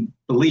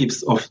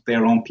beliefs of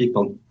their own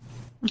people.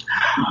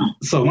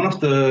 So one of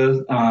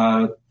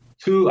the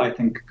two, I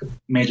think,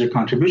 major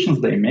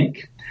contributions they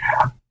make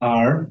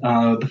are,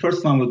 the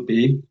first one would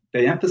be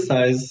they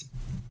emphasize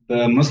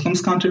the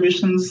Muslims'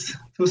 contributions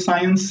to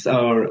science,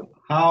 or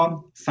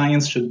how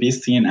science should be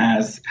seen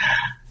as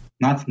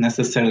not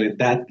necessarily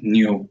that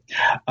new.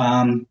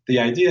 The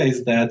idea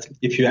is that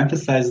if you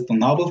emphasize the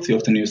novelty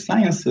of the new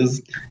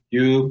sciences,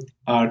 you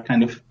are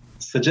kind of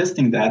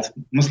suggesting that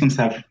Muslims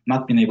have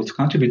not been able to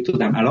contribute to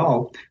them at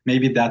all.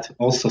 Maybe that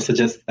also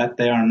suggests that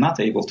they are not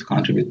able to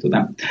contribute to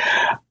them.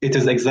 It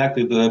is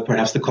exactly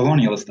perhaps the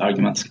colonialist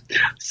argument.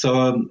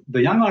 So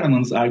the young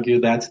Ottomans argue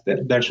that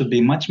there should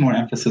be much more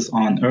emphasis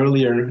on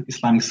earlier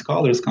Islamic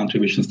scholars'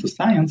 contributions to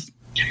science,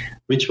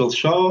 which will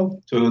show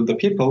to the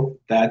people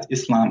that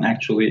Islam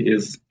actually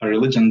is a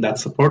religion that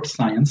supports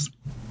science.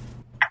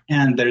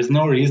 And there is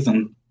no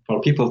reason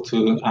for people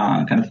to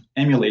kind of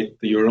emulate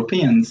the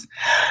Europeans.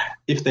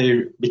 If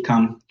they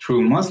become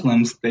true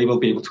Muslims, they will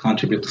be able to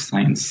contribute to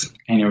science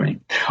anyway.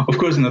 Of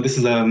course, this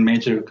is a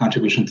major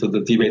contribution to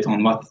the debate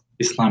on what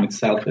Islam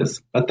itself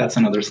is, but that's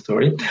another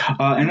story.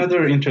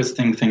 Another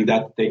interesting thing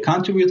that they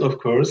contribute, of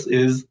course,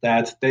 is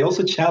that they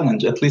also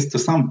challenge, at least to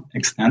some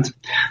extent,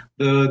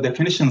 the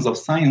definitions of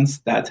science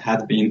that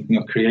had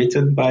been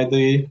created by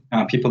the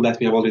people that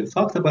we have already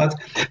talked about.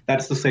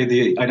 That's to say,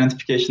 the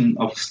identification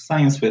of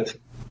science with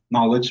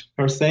knowledge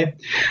per se.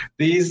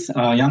 These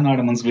young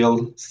Ottomans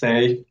will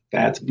say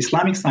that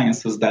Islamic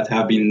sciences that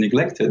have been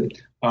neglected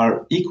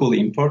are equally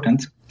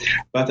important,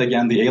 but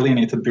again, the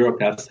alienated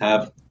bureaucrats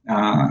have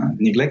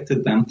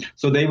neglected them.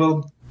 So they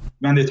will,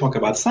 when they talk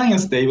about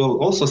science, they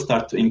will also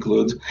start to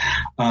include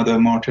the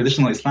more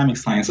traditional Islamic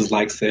sciences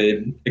like,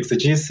 say,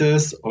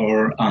 exegesis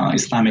or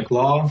Islamic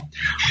law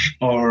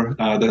or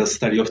the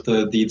study of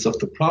the deeds of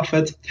the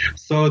Prophet.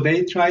 So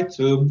they try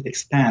to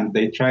expand,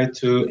 they try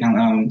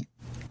to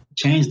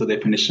change the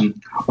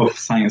definition of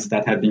science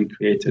that had been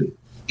created.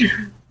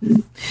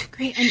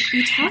 Great. And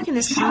you talk in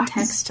this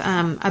context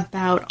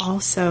about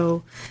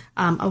also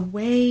a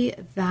way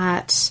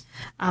that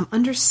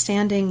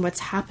understanding what's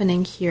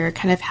happening here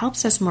kind of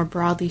helps us, more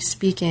broadly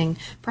speaking,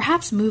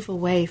 perhaps move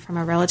away from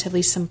a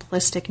relatively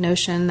simplistic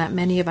notion that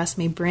many of us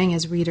may bring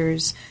as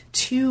readers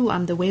to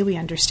the way we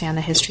understand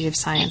the history of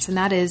science, and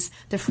that is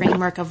the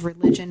framework of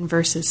religion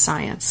versus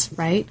science,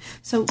 right?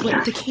 So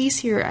what the case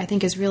here, I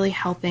think, is really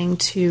helping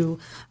to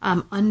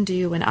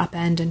undo and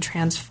upend and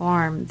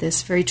transform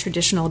this very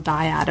traditional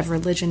dyad of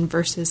religion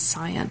versus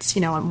science,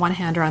 on one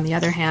hand or on the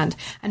other hand,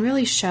 and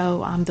really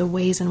show the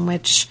ways in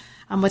which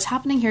what's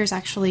happening here is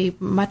actually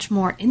much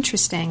more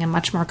interesting and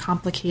much more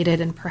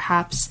complicated, and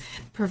perhaps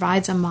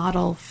provides a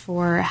model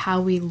for how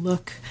we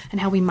look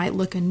and how we might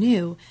look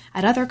anew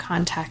at other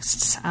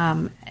contexts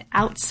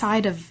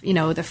outside of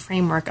the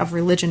framework of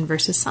religion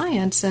versus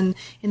science, and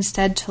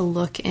instead to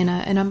look in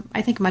a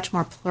I think much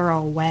more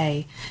plural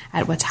way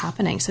at what's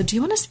happening. So do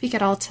you want to speak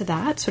at all to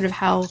that, sort of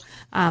how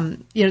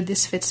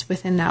this fits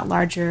within that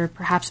larger,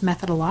 perhaps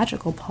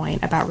methodological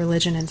point about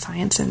religion and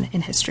science in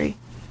history?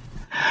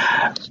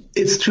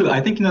 It's true.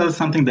 I think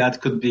something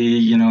that could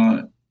be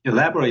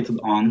elaborated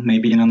on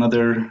maybe in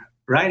another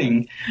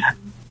writing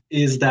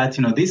is that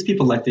these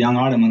people, like the young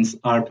Ottomans,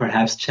 are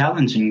perhaps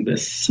challenging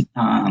this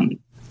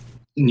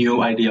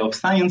new idea of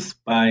science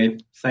by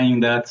saying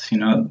that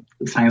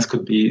science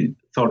could be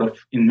thought of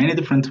in many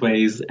different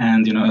ways,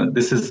 and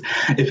this is,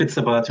 if it's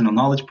about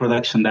knowledge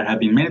production, there have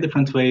been many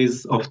different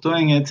ways of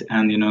doing it,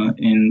 and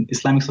in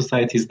Islamic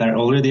societies there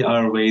already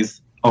are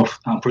ways of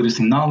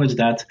producing knowledge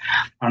that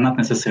are not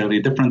necessarily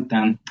different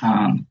than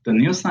the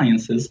new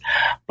sciences.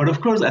 But of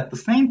course, at the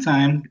same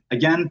time,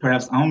 again,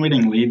 perhaps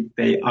unwittingly,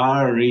 they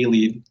are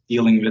really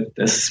dealing with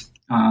this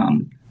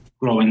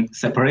growing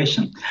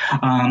separation.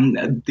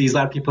 These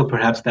are people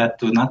perhaps that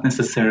do not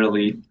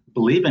necessarily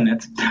believe in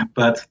it,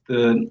 but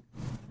the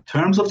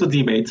terms of the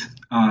debate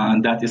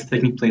that is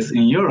taking place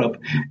in Europe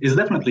is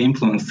definitely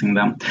influencing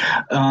them.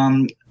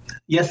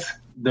 Yes,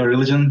 the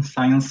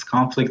religion-science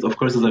conflict, of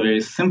course, is a very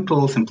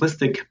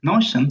simplistic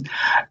notion.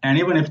 And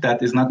even if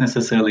that is not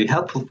necessarily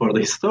helpful for the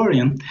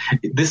historian,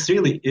 this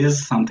really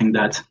is something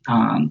that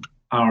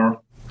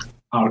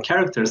our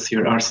characters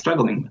here are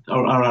struggling with,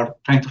 or are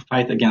trying to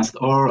fight against,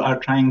 or are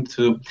trying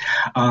to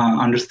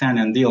understand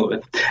and deal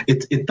with.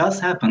 It does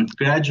happen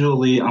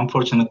gradually.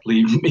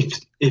 Unfortunately,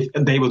 if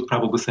they would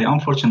probably say,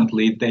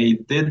 unfortunately, they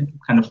did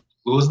kind of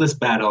lose this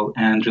battle,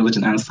 and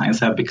religion and science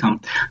have become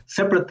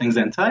separate things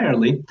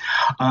entirely.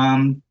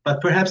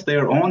 But perhaps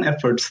their own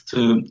efforts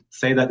to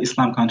say that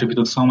Islam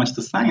contributed so much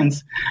to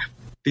science,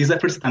 these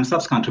efforts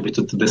themselves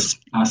contributed to this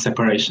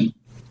separation.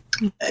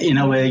 In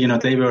a way,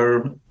 they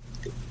were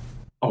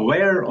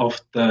aware of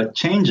the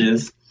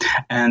changes,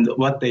 and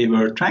what they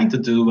were trying to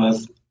do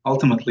was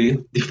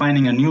ultimately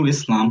defining a new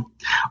Islam,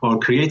 or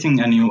creating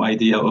a new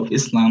idea of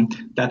Islam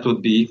that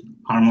would be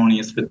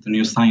harmonious with the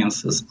new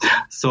sciences.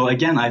 So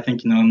again, I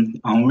think,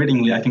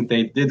 unwittingly, I think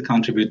they did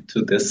contribute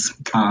to this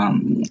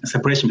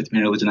separation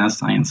between religion and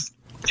science.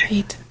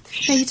 Great.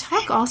 Now, you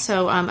talk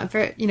also,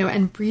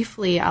 and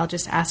briefly, I'll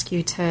just ask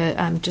you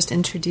to just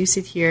introduce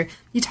it here.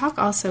 You talk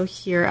also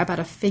here about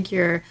a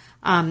figure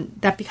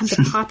that becomes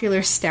a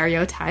popular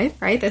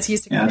stereotype, right? That's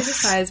used to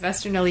criticize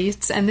Western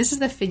elites, and this is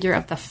the figure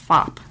of the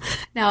fop.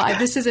 Now,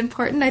 this is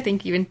important, I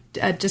think, even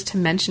just to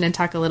mention and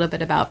talk a little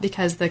bit about,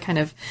 because the kind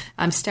of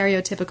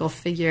stereotypical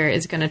figure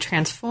is going to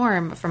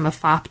transform from a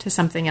fop to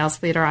something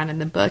else later on in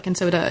the book. And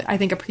so to, I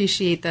think,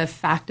 appreciate the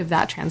fact of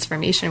that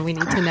transformation, we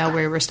need to know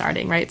where we're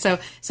starting, right? So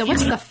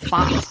what's the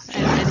fop,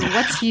 and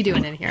what's he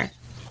doing in here?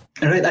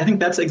 Right. I think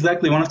that's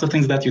exactly one of the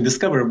things that you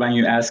discover when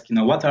you ask,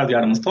 what are the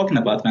Ottomans talking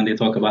about when they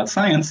talk about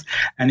science?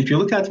 And if you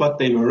look at what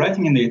they were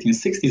writing in the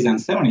 1860s and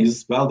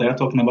 70s, well, they're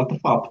talking about the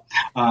fop,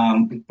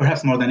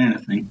 perhaps more than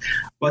anything.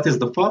 What is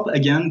the fop?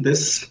 Again,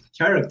 this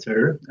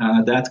character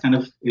that kind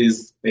of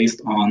is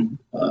based on,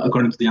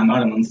 according to the young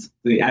Ottomans,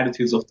 the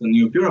attitudes of the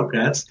new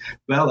bureaucrats.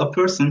 Well, a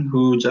person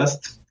who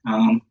just,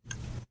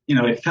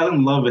 fell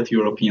in love with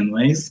European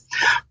ways,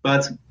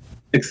 but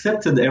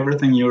accepted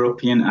everything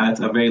European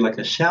at a very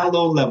a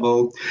shallow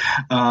level.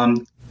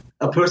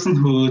 A person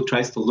who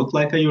tries to look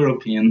like a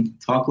European,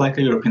 talk like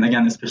a European,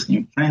 again, especially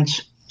in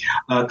French,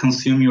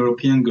 consume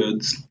European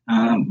goods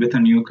with a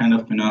new kind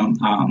of,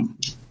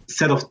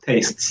 set of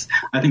tastes.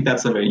 I think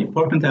that's a very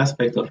important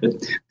aspect of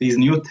it. These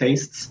new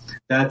tastes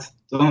that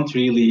they don't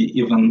really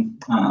even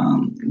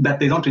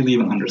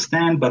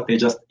understand, but they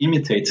just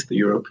imitate the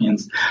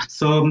Europeans.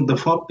 So the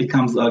fop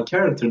becomes a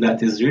character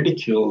that is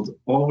ridiculed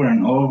over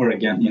and over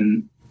again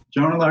in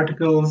journal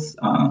articles,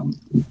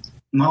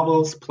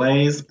 novels,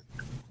 plays.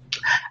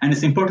 And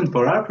it's important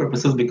for our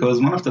purposes because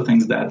one of the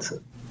things that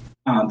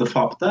the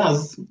fop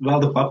does,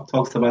 the fop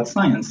talks about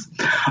science.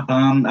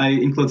 I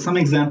include some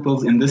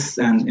examples in this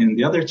and in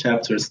the other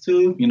chapters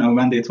too.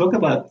 When they talk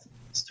about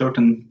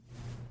certain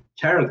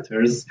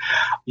characters,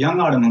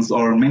 young Ottomans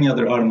or many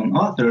other Ottoman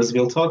authors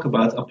will talk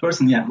about a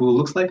person, who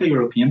looks like a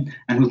European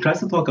and who tries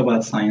to talk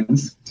about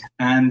science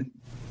and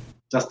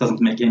just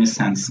doesn't make any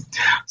sense.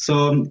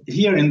 So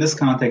here in this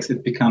context,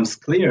 it becomes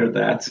clear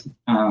that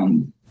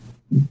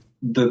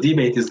the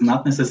debate is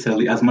not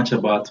necessarily as much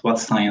about what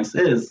science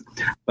is,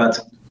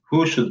 but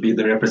who should be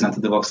the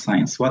representative of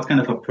science? What kind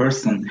of a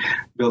person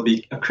will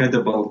be a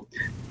credible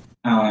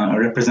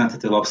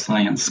representative of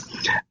science?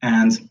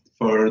 And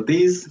for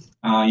these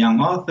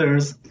young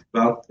authors,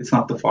 it's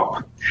not the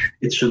fop.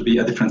 It should be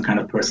a different kind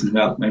of person.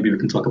 Well, maybe we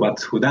can talk about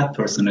who that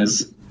person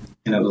is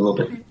in a little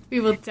bit.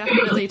 We will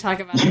definitely talk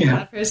about who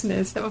that person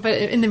is. But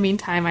in the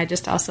meantime, I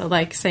just also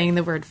like saying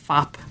the word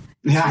fop.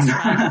 Yeah,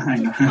 I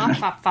know.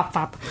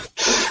 Fop.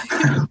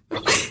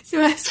 So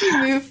as we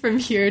move from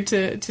here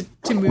to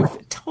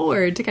move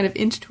toward, to kind of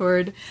inch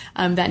toward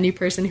that new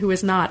person who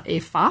is not a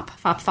fop.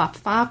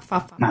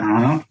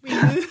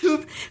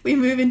 We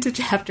move into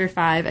chapter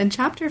 5, and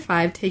chapter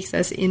 5 takes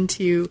us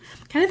into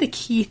kind of the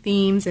key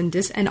themes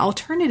and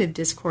alternative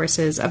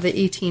discourses of the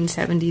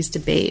 1870s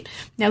debate.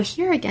 Now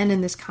here again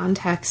in this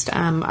context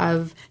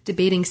of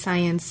debating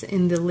science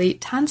in the late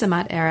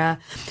Tanzimat era,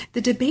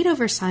 the debate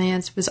over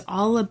science was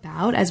all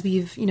about, as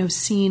we've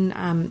seen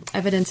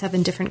evidence of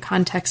in different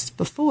contexts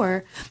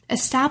before,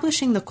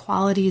 establishing the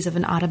qualities of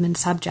an Ottoman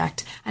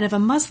subject and of a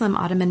Muslim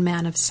Ottoman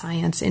man of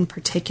science in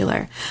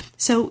particular.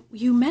 So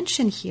you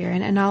mentioned here,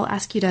 and I'll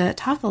ask you to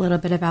talk a little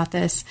bit about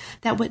this,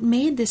 that what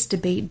made this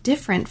debate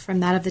different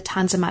from that of the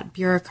Tanzimat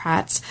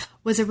bureaucrats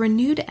was a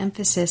renewed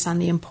emphasis on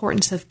the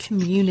importance of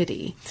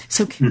community.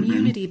 So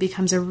community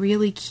becomes a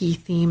really key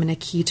theme and a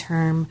key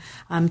term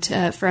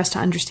for us to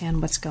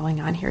understand what's going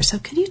on here. So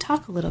could you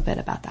talk a little bit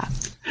about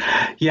that?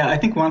 Yeah, I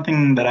think one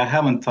thing that I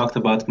haven't talked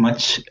about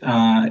much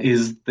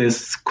is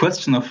this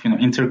question of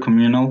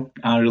intercommunal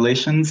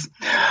relations.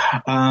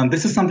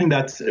 This is something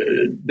that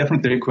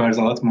definitely requires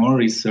a lot more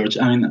research.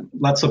 I mean,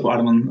 lots of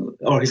Ottoman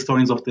or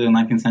historians of the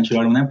 19th century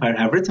Ottoman Empire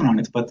have written on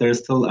it, but there's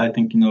still, I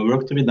think,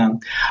 work to be done.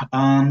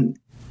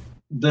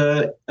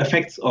 The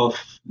effects of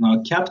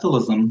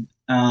capitalism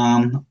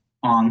on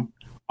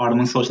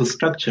Ottoman social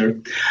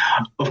structure.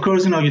 Of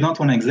course, you don't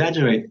want to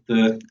exaggerate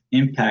the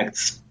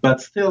impacts,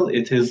 but still,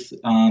 it is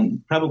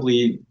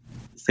probably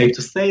safe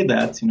to say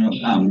that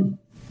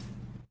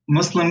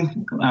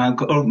Muslim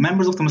or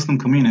members of the Muslim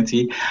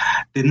community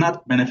did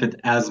not benefit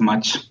as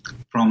much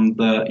from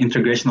the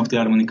integration of the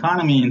Ottoman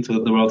economy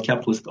into the world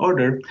capitalist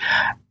order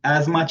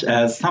as much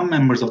as some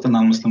members of the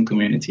non-Muslim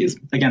communities.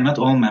 Again, not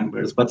all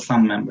members, but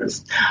some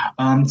members.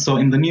 So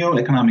in the new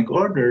economic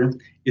order,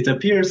 it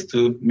appears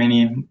to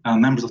many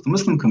members of the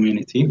Muslim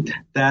community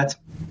that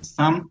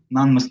some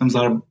non-Muslims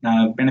are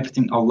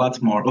benefiting a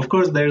lot more. Of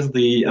course, there's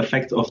the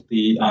effect of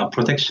the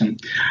protection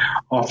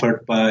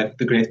offered by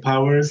the great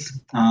powers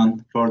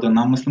for the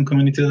non-Muslim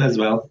communities as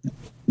well,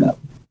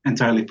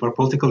 entirely for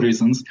political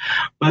reasons.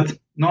 But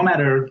no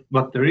matter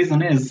what the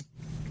reason is,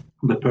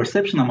 the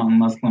perception among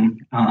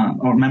Muslim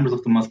or members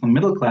of the Muslim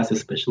middle class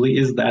especially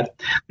is that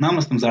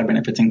non-Muslims are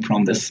benefiting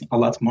from this a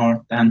lot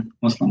more than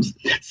Muslims.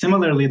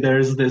 Similarly,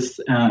 there's this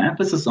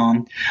emphasis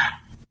on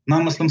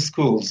non-Muslim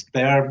schools.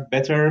 They are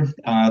better.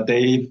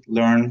 They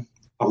learn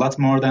a lot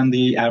more than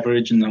the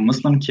average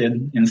Muslim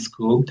kid in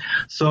school.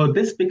 So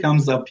this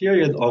becomes a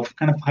period of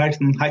kind of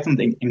heightened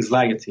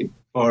anxiety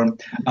for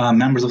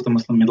members of the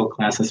Muslim middle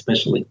class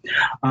especially.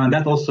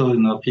 That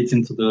also feeds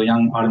into the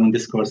young Ottoman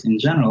discourse in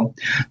general.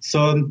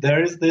 So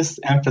there is this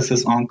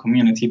emphasis on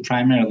community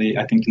primarily,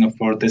 I think,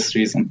 for this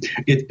reason.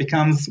 It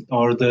becomes,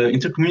 or the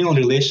intercommunal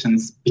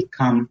relations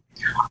become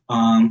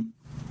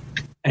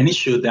an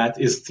issue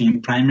that is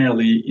seen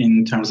primarily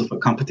in terms of a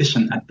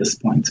competition at this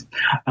point.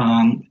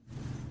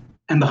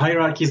 And the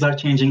hierarchies are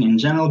changing in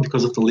general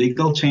because of the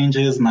legal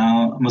changes.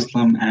 Now,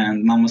 Muslim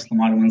and non-Muslim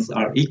Ottomans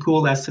are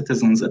equal as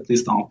citizens, at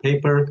least on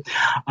paper.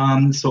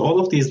 So all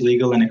of these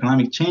legal and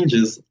economic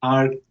changes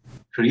are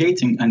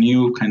creating a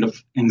new kind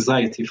of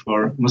anxiety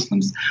for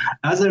Muslims.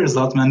 As a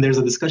result, when there's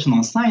a discussion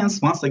on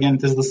science, once again,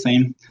 it is the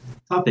same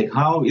topic.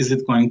 How is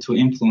it going to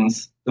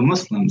influence the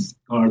Muslims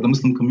or the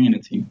Muslim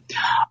community?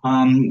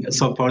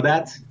 So for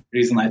that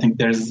reason, I think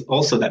there's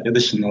also that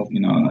additional,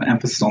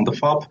 emphasis on the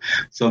FOB.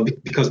 So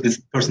because this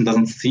person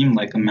doesn't seem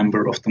like a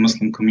member of the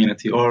Muslim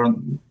community or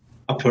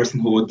a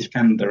person who would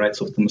defend the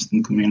rights of the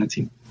Muslim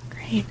community.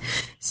 Great.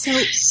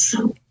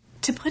 So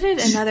to put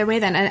it another way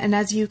then, and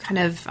as you kind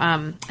of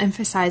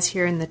emphasize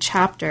here in the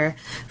chapter,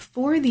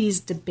 for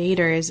these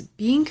debaters,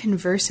 being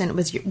conversant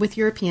with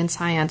European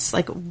science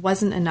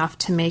wasn't enough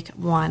to make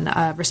one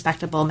a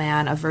respectable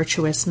man, a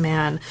virtuous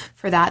man.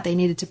 For that, they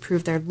needed to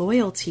prove their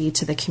loyalty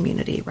to the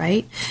community,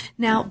 right?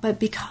 Now, but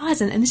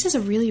because, and this is a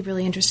really,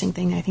 really interesting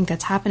thing I think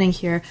that's happening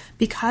here,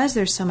 because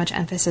there's so much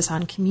emphasis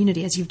on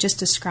community, as you've just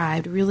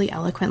described really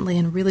eloquently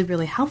and really,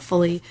 really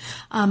helpfully,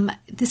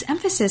 this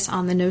emphasis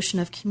on the notion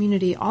of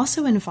community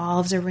also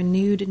involves a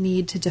renewed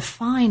need to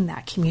define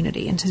that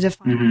community and to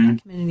define what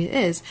that community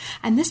is.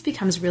 And this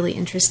becomes really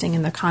interesting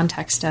in the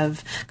context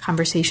of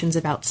conversations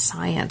about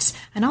science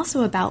and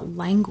also about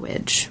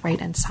language, right,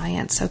 and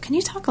science. So can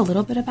you talk a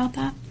little bit about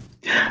that?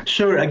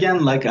 Sure.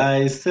 Again, like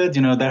I said,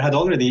 there had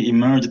already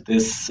emerged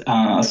this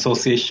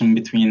association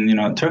between,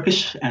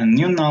 Turkish and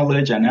new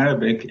knowledge and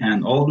Arabic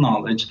and old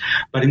knowledge.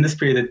 But in this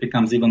period, it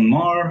becomes even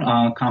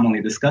more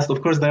commonly discussed.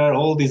 Of course, there are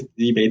all these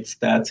debates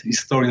that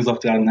historians of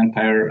the Ottoman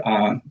Empire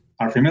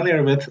are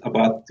familiar with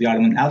about the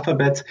Ottoman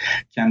alphabet.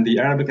 Can the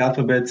Arabic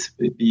alphabet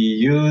be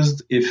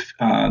used if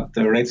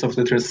the rates of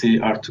literacy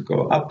are to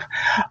go up?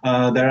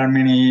 There are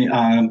many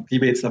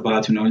debates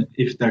about,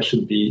 if there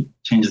should be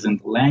changes in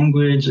the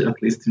language,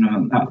 at least,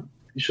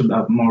 should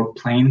have more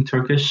plain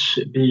Turkish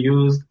be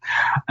used.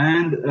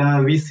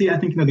 And we see, I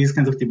think, these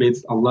kinds of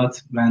debates a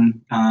lot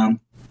when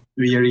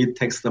we read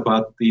texts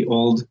about the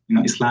old,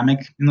 Islamic,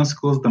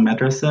 schools, the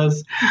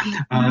madrasas.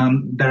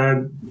 There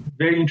are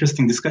very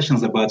interesting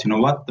discussions about,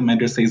 what the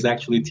madrasa is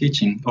actually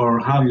teaching or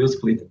how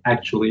useful it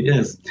actually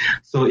is.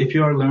 So if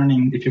you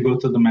go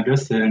to the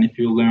madrasa and if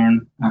you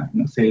learn,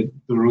 say,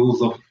 the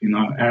rules of,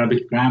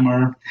 Arabic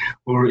grammar,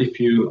 or if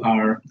you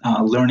are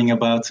learning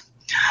about,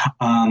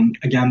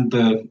 again,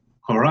 the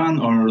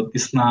Quran or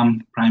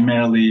Islam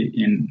primarily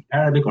in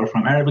Arabic or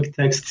from Arabic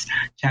texts,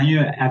 can you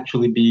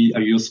actually be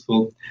a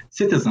useful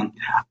citizen?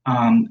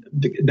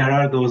 There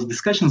are those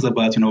discussions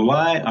about,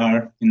 why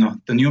are,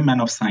 the new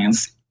men of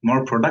science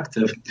more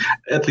productive,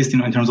 at least,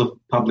 in terms of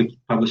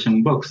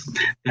publishing books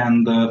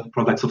than the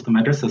products of the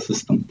madrasa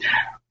system.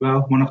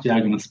 Well, one of the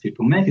arguments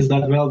people make is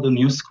that, the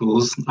new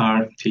schools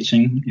are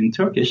teaching in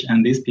Turkish,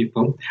 and these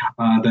people,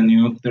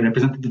 the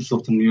representatives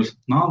of the new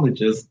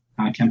knowledges,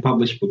 can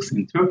publish books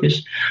in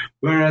Turkish,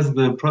 whereas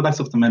the products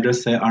of the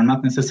madrasa are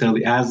not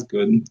necessarily as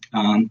good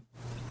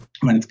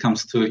when it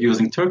comes to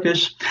using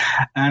Turkish,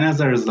 and as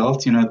a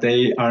result,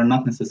 they are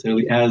not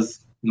necessarily as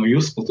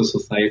useful to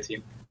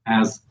society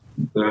as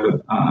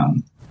the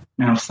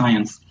men of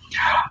science.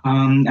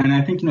 And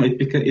I think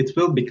it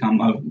will become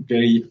a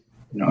very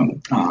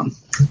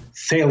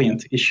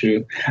salient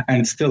issue,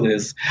 and it still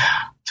is,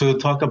 to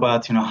talk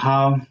about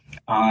how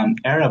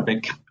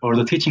Arabic or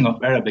the teaching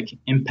of Arabic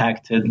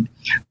impacted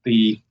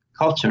the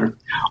culture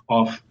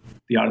of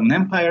the Ottoman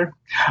Empire,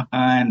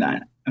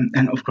 and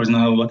of course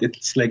what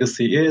its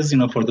legacy is,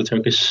 for the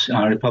Turkish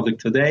Republic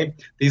today.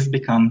 These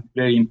become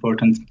very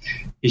important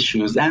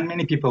issues, and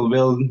many people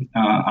will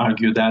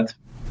argue that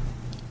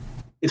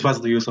it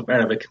was the use of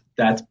Arabic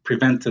that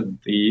prevented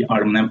the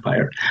Ottoman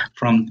Empire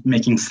from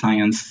making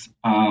science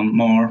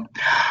more,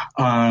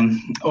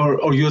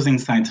 or using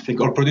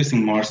scientific, or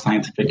producing more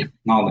scientific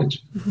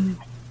knowledge. Mm-hmm.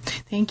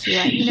 Thank you.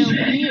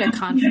 We need a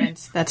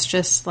conference that's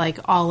just like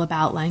all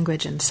about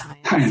language and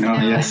science. I know,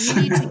 yes. And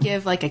we need to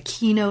give like a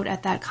keynote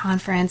at that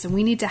conference, and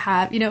we need to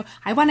have,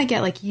 I want to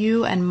get like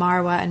you and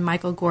Marwa and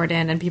Michael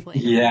Gordon and people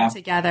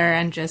together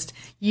and just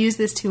use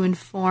this to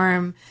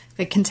inform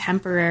the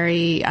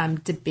contemporary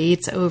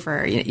debates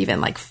over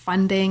even like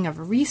funding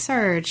of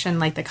research and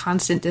like the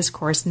constant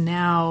discourse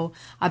now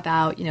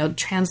about,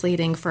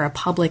 translating for a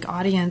public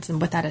audience and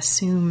what that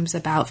assumes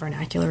about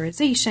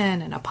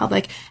vernacularization and a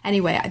public.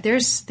 Anyway,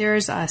 there's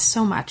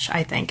so much,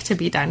 I think, to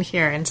be done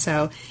here. And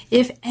so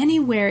if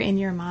anywhere in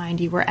your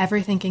mind you were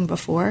ever thinking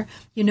before,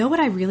 what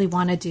I really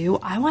want to do?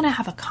 I want to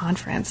have a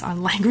conference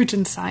on language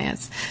and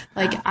science.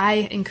 Like,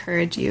 I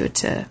encourage you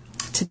to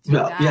do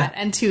that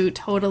and to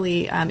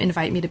totally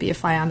invite me to be a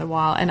fly on the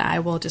wall, and I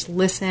will just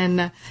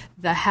listen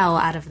the hell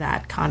out of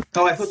that conference.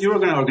 Oh, I thought you were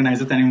going to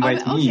organize it and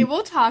invite me. Okay,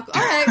 we'll talk.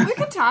 All right, we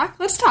can talk.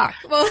 Let's talk.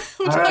 We'll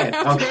all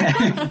right,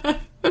 okay.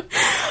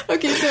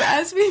 Okay, so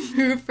as we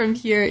move from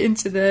here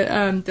into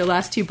the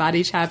last two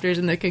body chapters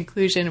and the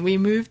conclusion, we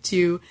move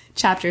to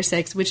chapter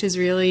 6, which is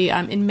really,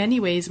 in many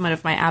ways, one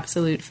of my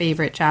absolute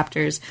favorite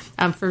chapters,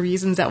 for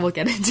reasons that we'll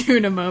get into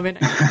in a moment.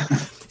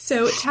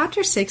 So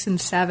chapter 6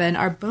 and 7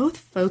 are both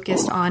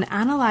focused on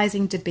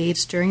analyzing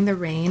debates during the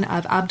reign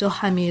of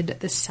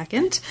Abdulhamid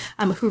II,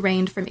 who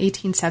reigned from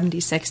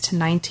 1876 to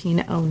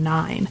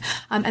 1909.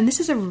 And this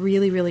is a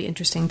really, really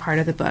interesting part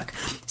of the book.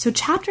 So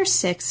chapter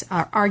 6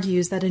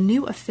 argues that a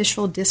new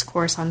official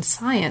discourse on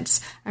science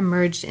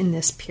emerged in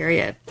this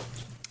period.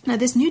 Now,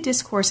 this new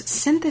discourse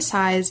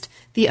synthesized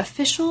the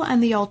official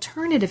and the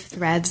alternative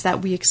threads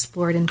that we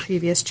explored in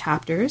previous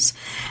chapters.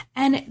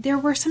 And there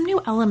were some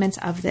new elements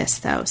of this,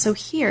 though. So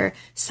here,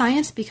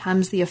 science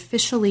becomes the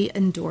officially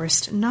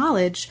endorsed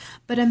knowledge,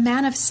 but a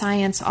man of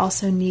science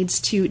also needs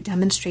to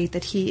demonstrate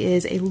that he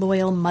is a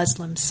loyal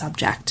Muslim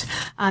subject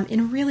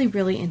in really,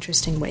 really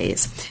interesting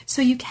ways. So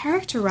you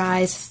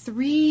characterize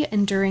three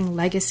enduring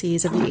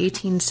legacies of the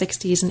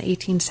 1860s and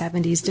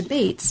 1870s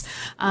debates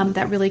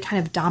that really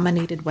kind of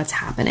dominated what's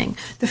happening.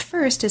 The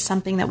first is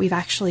something that we've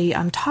actually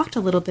talked a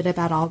little bit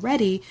about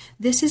already.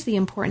 This is the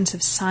importance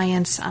of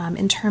science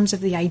in terms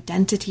of the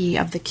identity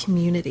of the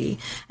community.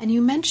 And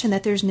you mentioned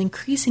that there's an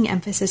increasing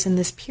emphasis in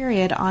this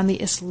period on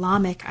the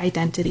Islamic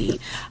identity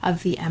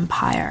of the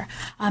empire.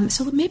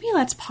 So maybe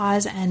let's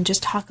pause and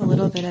just talk a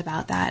little bit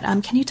about that.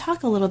 Can you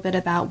talk a little bit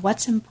about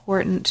what's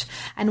important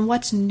and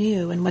what's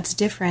new and what's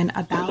different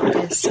about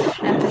this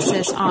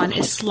emphasis on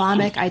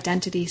Islamic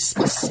identity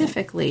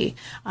specifically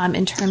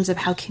in terms of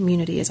how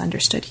community is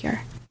understood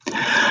here?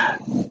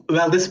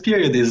 Well, this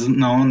period is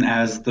known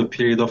as the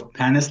period of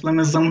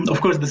pan-Islamism.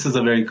 Of course, this is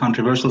a very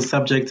controversial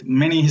subject.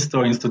 Many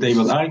historians today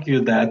will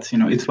argue that,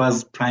 it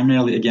was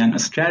primarily, again, a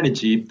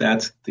strategy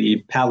that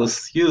the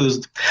palace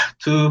used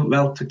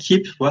to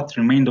keep what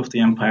remained of the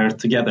empire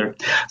together.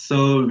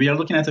 So we are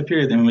looking at a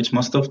period in which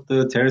most of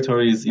the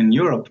territories in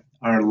Europe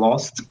are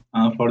lost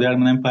for the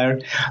Ottoman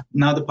Empire.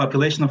 Now the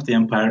population of the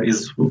empire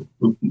is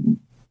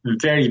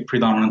very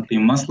predominantly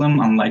Muslim,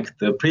 unlike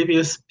the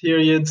previous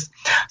periods.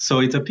 So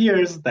it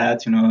appears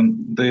that,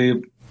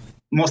 the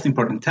most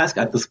important task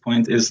at this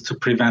point is to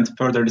prevent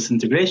further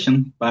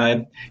disintegration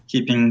by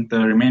keeping the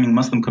remaining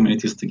Muslim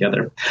communities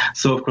together.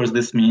 So, of course,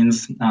 this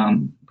means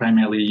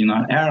primarily,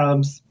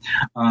 Arabs,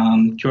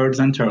 Kurds,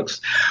 and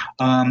Turks.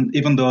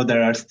 Even though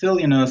there are still,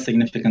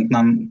 significant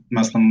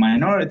non-Muslim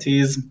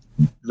minorities,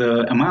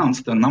 the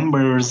amounts, the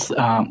numbers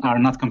are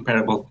not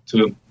comparable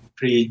to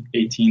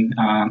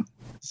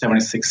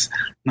pre-1876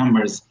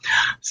 numbers.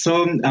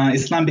 So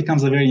Islam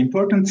becomes a very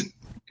important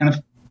kind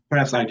of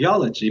perhaps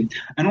ideology.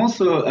 And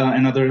also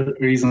another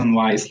reason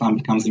why Islam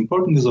becomes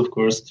important is, of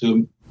course,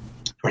 to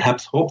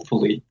perhaps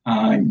hopefully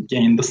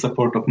gain the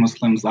support of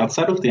Muslims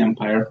outside of the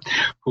empire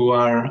who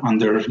are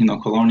under,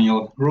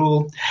 colonial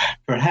rule.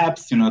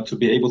 Perhaps, to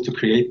be able to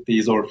create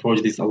these or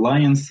forge these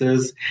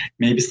alliances,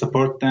 maybe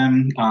support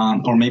them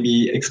or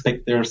maybe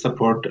expect their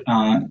support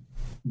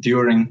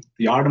during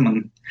the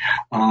Ottoman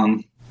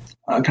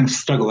kind of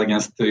struggle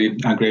against the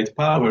great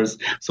powers.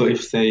 So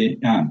if, say,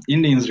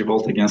 Indians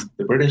revolt against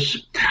the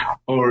British,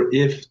 or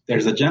if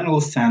there's a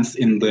general sense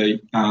in the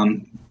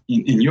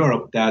in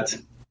Europe that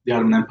the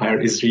Ottoman Empire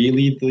is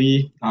really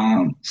the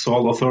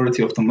sole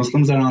authority of the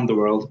Muslims around the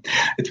world,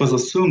 it was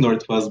assumed, or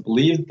it was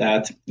believed,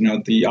 that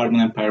the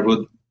Ottoman Empire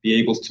would be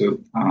able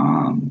to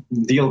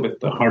deal with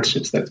the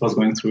hardships that it was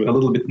going through a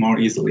little bit more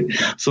easily.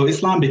 So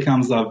Islam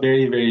becomes a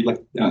very, very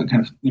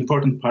kind of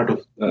important part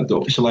of the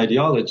official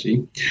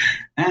ideology,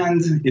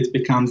 and it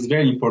becomes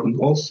very important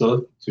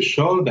also to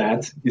show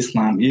that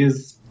Islam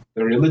is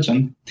the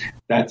religion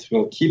that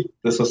will keep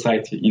the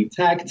society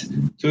intact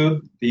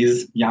to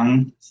these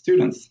young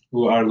students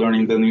who are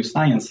learning the new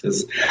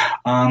sciences.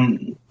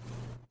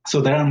 So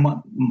there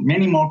are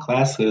many more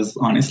classes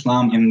on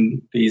Islam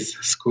in these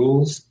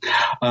schools,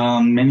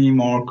 many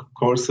more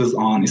courses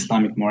on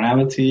Islamic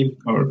morality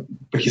or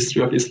the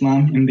history of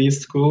Islam in these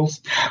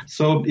schools.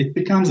 So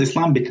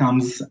Islam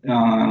becomes,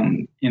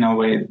 in a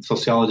way,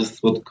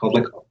 sociologists would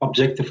call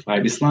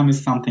objectified. Islam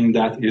is something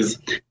that is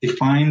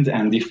defined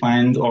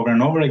over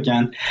and over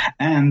again,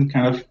 and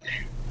kind of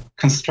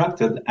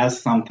constructed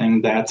as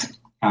something that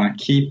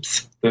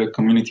keeps the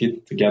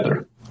community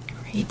together.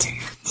 Great.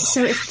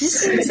 So if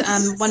this is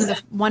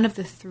one of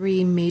the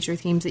three major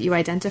themes that you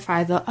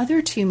identify, the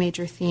other two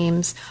major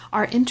themes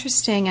are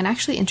interesting and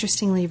actually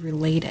interestingly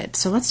related.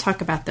 So let's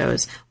talk about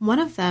those. One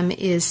of them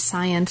is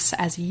science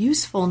as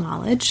useful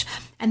knowledge,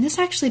 and this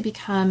actually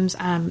becomes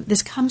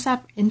this comes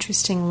up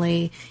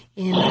interestingly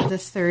in the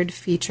third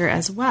feature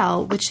as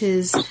well, which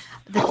is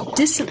the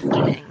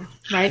disciplining.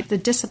 Right, the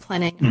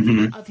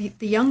disciplining of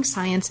the young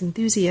science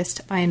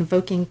enthusiast by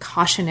invoking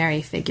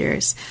cautionary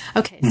figures.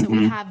 Okay, so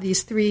we have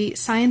these three: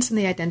 science and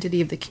the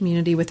identity of the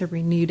community with a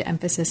renewed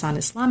emphasis on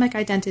Islamic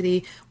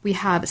identity. We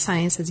have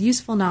science as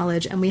useful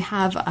knowledge, and we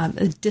have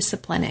a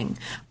disciplining,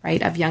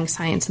 right, of young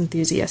science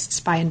enthusiasts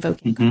by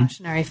invoking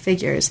cautionary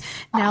figures.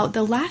 Now,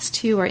 the last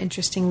two are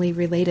interestingly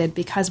related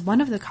because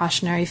one of the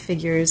cautionary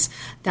figures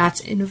that's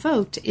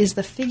invoked is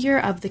the figure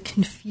of the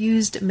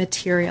confused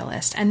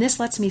materialist, and this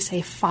lets me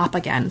say fop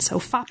again. So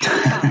fop.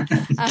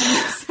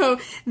 So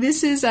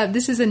this is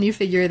a new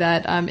figure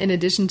that, in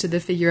addition to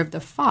the figure of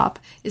the fop,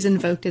 is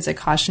invoked as a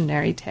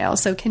cautionary tale.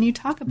 So can you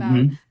talk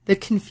about the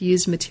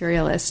confused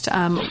materialist?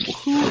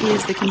 Who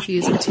is the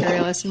confused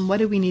materialist, and what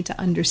do we need to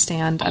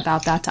understand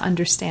about that to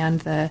understand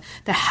the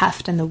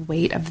heft and the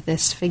weight of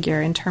this figure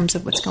in terms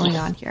of what's going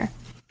on here?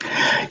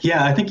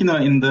 Yeah, I think,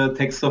 in the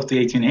texts of the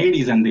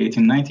 1880s and the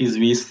 1890s,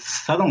 we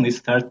suddenly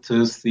start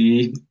to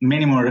see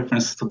many more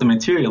references to the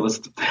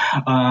materialist.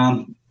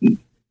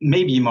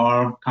 Maybe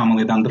more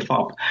commonly than the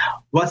fop.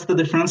 What's the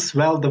difference?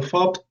 Well, the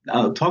fop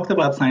talked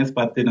about science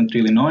but didn't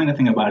really know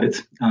anything about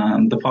it.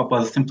 The fop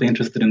was simply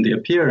interested in the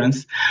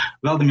appearance.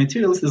 Well, the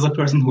materialist is a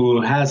person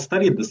who has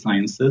studied the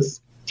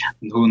sciences,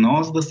 who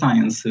knows the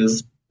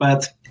sciences,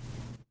 but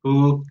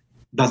who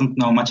doesn't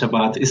know much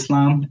about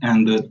Islam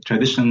and the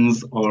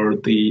traditions or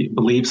the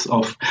beliefs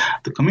of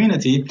the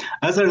community,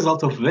 as a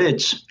result of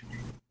which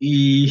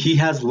he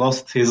has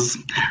lost his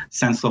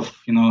sense of,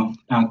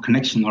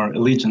 connection or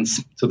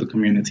allegiance to the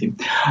community.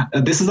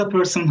 This is a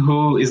person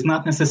who is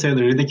not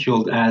necessarily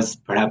ridiculed as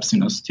perhaps,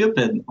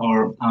 stupid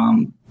or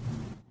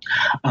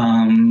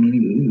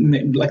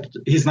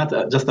he's not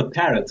just a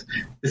parrot.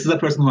 This is a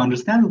person who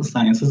understands the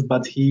sciences,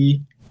 but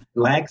he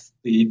lacks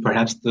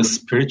perhaps the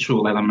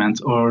spiritual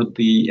element or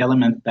the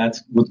element that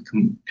would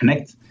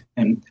connect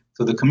him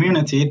to the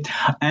community.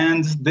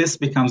 And this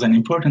becomes an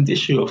important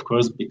issue, of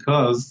course,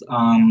 because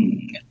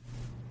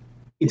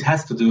it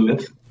has to do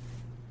with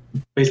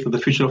basically the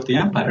future of the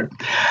empire,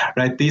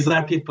 right? These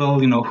are people,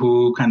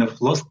 who kind of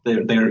lost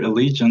their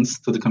allegiance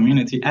to the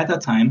community at a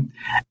time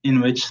in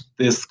which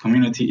this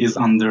community is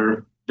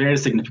under very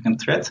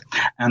significant threat.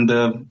 And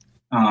the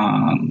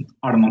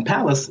Ottoman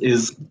palace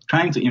is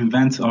trying to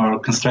invent or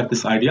construct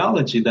this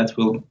ideology that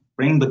will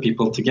bring the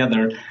people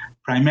together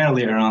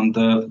primarily around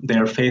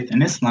their faith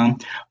in Islam.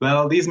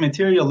 Well, these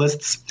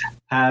materialists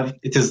have,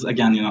 it is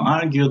again,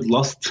 argued,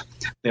 lost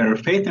their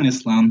faith in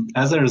Islam.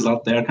 As a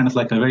result, they are kind of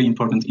like a very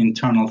important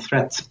internal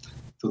threat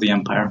to the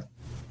empire.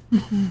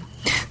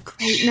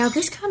 Great. Now,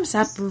 this comes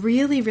up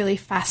really, really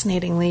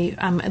fascinatingly,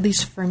 at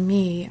least for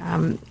me,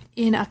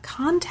 in a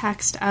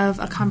context of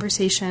a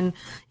conversation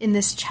in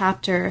this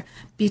chapter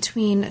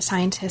between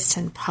scientists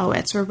and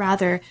poets, or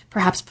rather,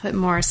 perhaps put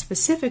more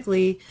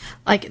specifically,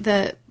 like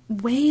the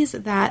ways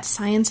that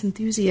science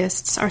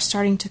enthusiasts are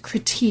starting to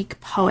critique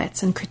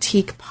poets and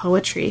critique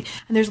poetry.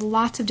 And there's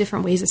lots of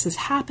different ways this is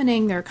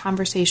happening. There are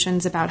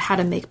conversations about how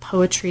to make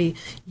poetry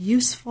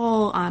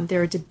useful.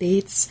 There are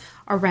debates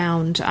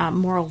around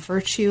moral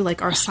virtue,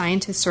 like are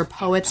scientists or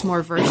poets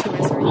more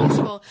virtuous or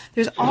useful?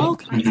 There's all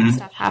kinds of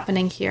stuff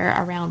happening here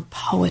around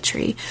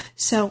poetry.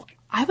 So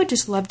I would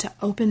just love to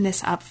open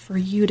this up for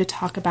you to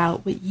talk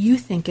about what you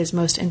think is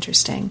most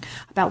interesting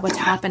about what's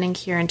happening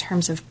here in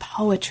terms of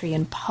poetry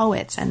and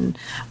poets. And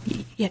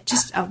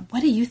just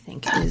what do you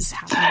think is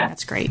happening?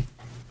 That's great.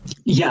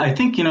 Yeah, I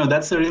think,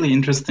 that's a really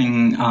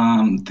interesting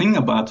thing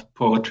about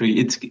poetry.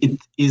 It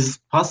is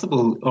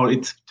possible, or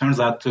it turns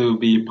out to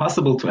be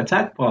possible to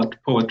attack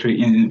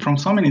poetry from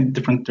so many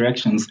different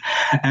directions.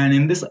 And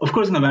in this, of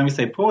course, when we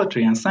say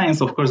poetry and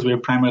science, of course, we're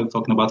primarily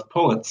talking about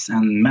poets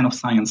and men of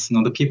science,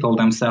 the people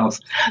themselves.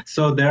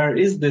 So there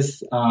is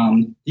this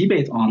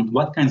debate on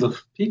what kinds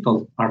of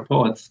people are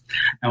poets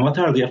and what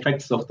are the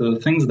effects of the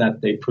things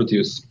that they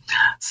produce.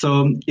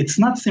 So it's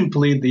not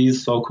simply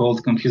these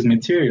so-called confused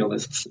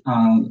materialists,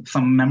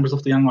 some members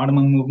of the young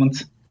Ottoman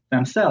movement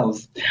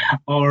themselves,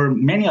 or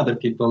many other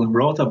people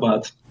wrote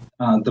about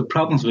the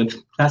problems with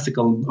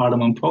classical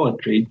Ottoman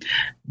poetry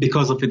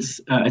because of its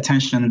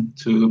attention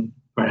to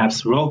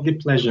perhaps worldly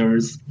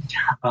pleasures,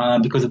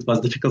 because it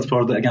was difficult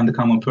for the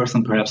common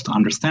person perhaps to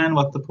understand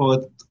what the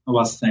poet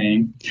was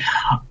saying.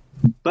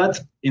 But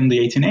in the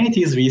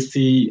 1880s, we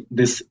see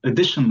this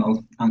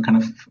additional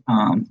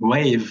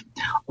wave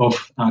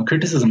of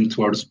criticism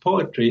towards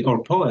poetry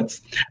or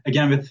poets,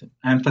 again with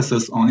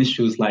emphasis on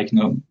issues like,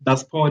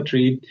 does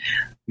poetry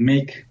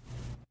make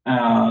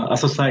a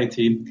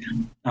society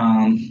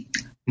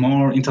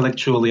more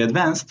intellectually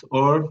advanced,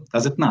 or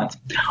does it not?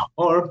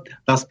 Or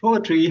does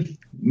poetry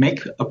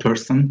make a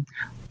person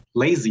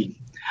lazy?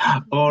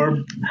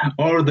 Or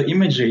the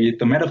imagery,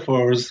 the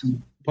metaphors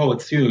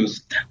poets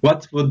use,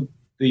 what would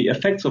the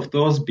effects of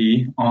those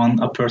be on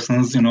a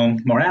person's,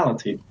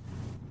 morality?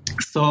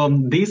 So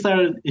these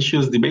are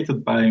issues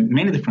debated by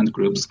many different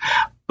groups.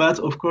 But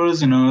of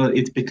course,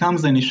 it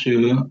becomes an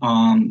issue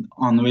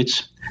on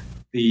which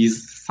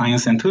these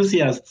science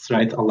enthusiasts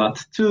write a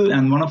lot too.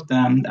 And one of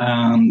them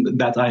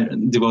that I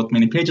devote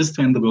many pages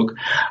to in the book,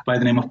 by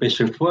the name of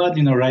Beşir Fuad,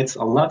 writes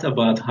a lot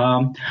about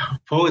how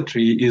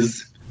poetry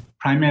is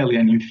primarily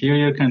an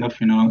inferior kind of,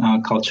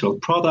 cultural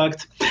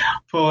product.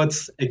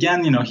 Poets,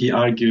 again, he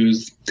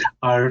argues,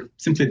 are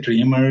simply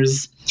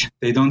dreamers.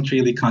 They don't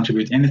really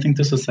contribute anything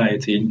to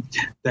society.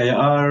 They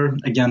are,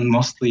 again,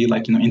 mostly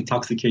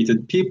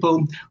intoxicated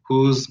people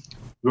whose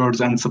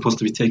words aren't supposed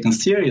to be taken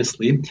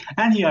seriously.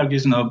 And he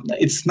argues,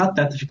 it's not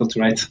that difficult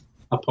to write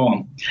a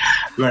poem.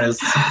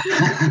 Whereas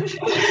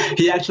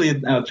he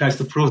actually tries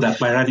to prove that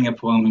by writing a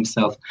poem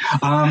himself.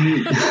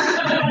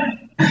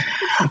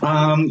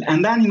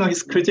 And then,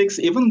 his critics,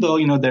 even though,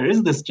 there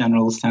is this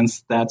general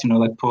sense that,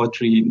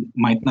 poetry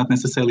might not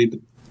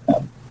necessarily,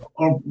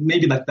 or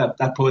maybe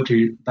that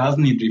poetry does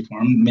need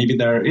reform, maybe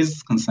there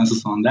is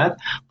consensus on that.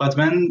 But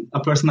when a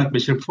person like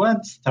Beşir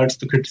Fuad starts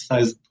to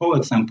criticize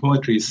poets and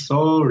poetry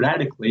so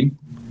radically,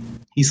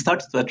 he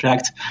starts to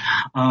attract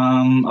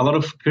a lot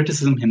of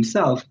criticism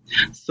himself.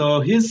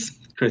 So his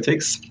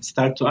critics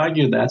start to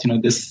argue that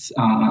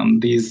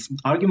these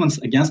arguments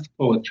against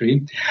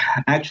poetry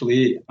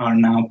actually are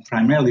now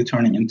primarily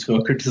turning into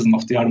a criticism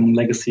of the Ottoman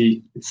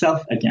legacy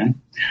itself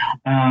again,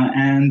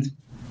 and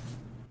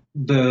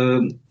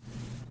the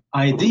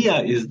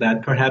idea is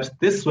that perhaps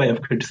this way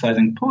of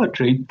criticizing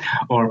poetry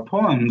or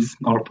poems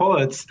or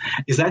poets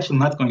is actually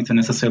not going to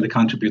necessarily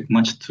contribute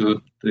much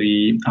to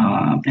the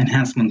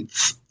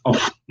enhancements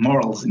of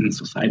morals in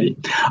society.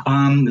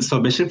 So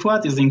Beşir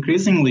Fuad is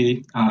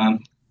increasingly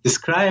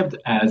described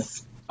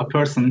as a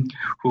person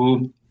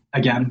who,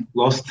 again,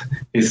 lost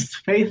his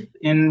faith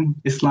in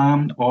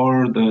Islam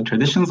or the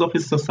traditions of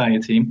his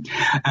society,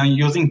 and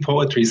using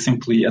poetry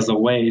simply as a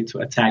way to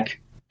attack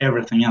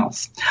everything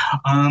else.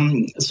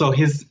 So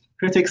his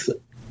critics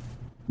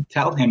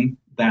tell him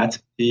that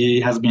he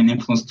has been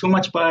influenced too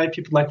much by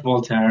people like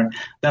Voltaire.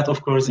 That,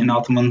 of course, in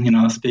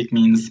Ottoman speak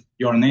means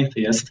you're an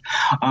atheist.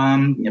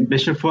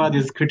 Beşir Fuad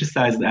is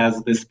criticized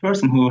as this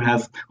person who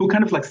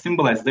kind of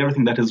symbolizes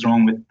everything that is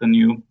wrong with the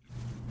new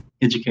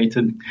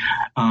educated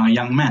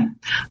young men.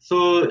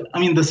 So,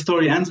 the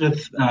story ends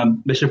with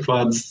Beşir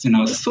Fuad's,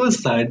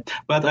 suicide.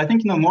 But I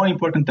think, more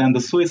important than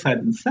the suicide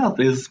itself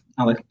is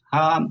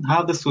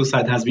how the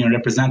suicide has been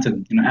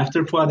represented.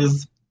 After Fuad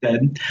is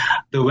dead,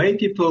 the way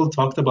people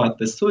talked about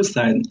the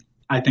suicide,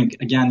 I think,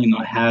 again,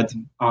 had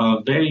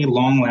a very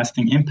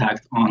long-lasting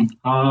impact on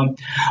how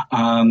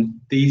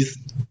these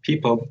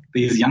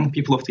young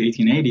people of the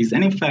 1880s,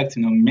 and in fact,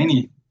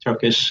 many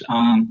Turkish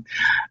and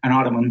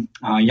Ottoman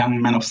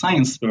young men of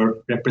science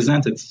were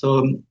represented.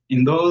 So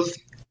in those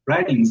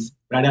writings,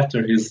 right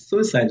after his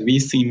suicide, we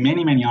see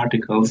many, many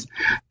articles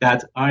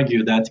that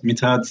argue that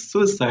Mithat's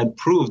suicide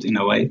proved in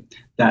a way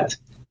that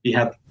he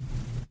had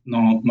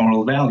no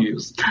moral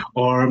values,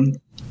 or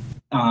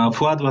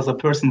Fuad was a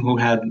person who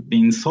had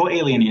been so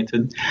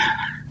alienated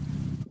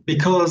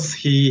because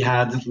he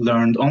had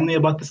learned only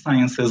about the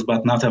sciences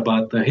but not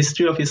about the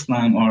history of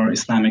Islam or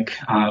Islamic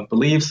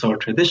beliefs or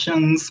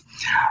traditions.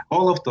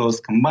 All of those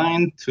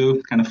combined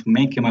to kind of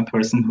make him a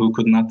person who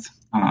could not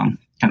kind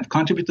of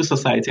contribute to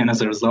society, and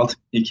as a result,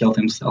 he killed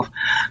himself.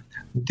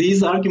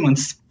 These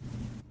arguments,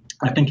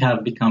 I think,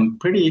 have become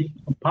pretty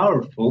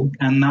powerful,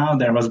 and now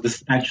there was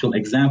this actual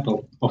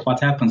example of what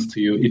happens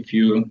to you if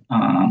you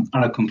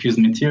are a confused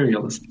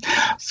materialist.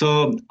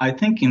 So I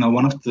think,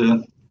 one of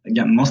the,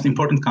 again, most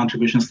important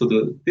contributions to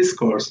the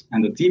discourse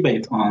and the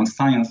debate on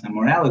science and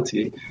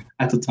morality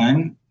at the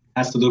time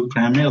has to do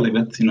primarily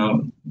with,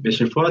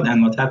 Bashir Fuad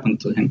and what happened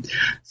to him.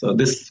 So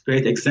this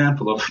great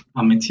example of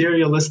a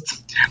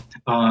materialist,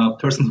 a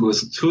person who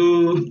is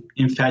too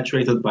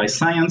infatuated by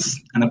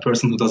science, and a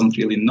person who doesn't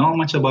really know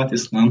much about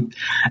Islam,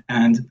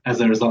 and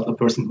as a result, a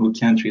person who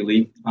can't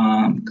really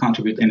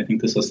contribute anything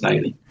to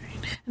society.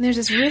 And there's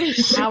this really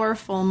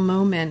powerful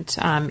moment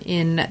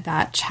in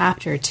that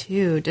chapter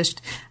too,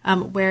 just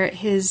where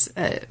his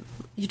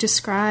you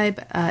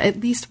describe at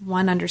least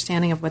one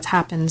understanding of what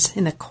happens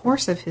in the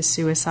course of his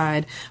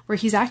suicide, where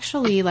he's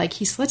actually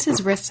he slits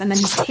his wrists and then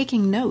he's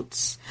taking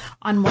notes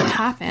on what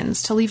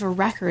happens to leave a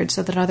record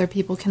so that other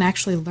people can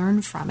actually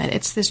learn from it.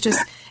 It's this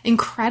just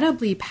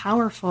incredibly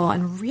powerful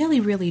and really,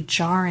 really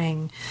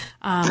jarring,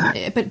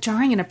 but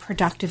jarring in a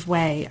productive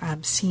way,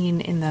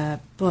 seen in the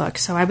book.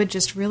 So I would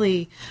just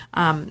really,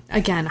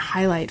 again,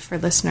 highlight for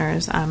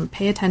listeners,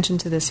 pay attention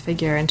to this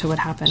figure and to what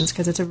happens,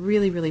 because it's a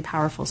really, really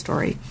powerful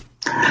story.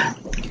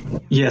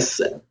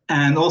 Yes,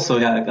 and also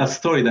a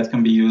story that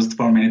can be used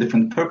for many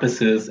different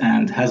purposes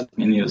and has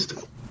been used.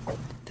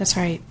 That's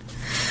right.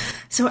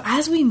 So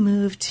as we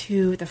move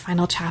to the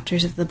final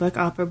chapters of the book,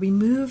 Alper, we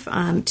move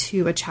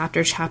to a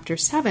chapter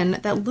 7,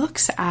 that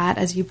looks at,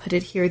 as you put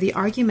it here, the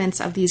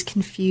arguments of these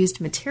confused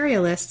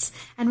materialists,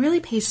 and really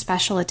pays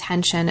special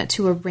attention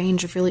to a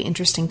range of really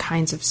interesting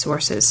kinds of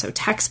sources. So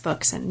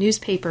textbooks and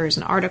newspapers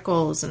and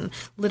articles and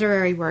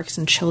literary works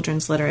and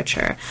children's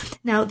literature.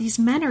 Now, these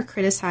men are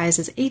criticized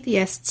as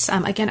atheists,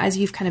 again, as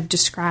you've kind of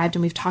described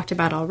and we've talked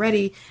about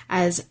already,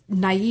 as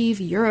naive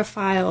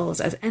Europhiles,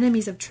 as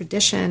enemies of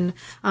tradition.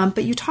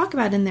 But you talk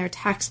about in their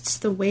texts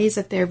the ways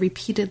that they're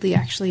repeatedly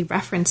actually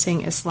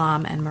referencing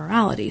Islam and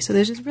morality. So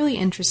there's this really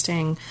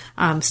interesting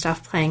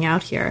stuff playing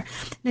out here.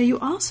 Now, you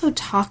also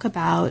talk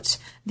about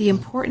the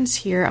importance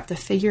here of the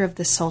figure of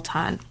the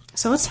Sultan.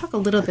 So let's talk a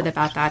little bit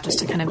about that, just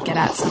to kind of get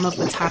at some of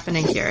what's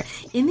happening here.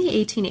 In the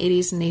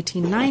 1880s and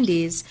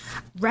 1890s,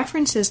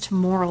 references to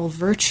moral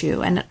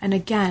virtue, and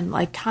again,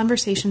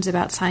 conversations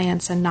about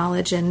science and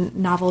knowledge and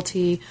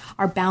novelty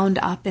are bound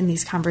up in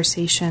these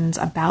conversations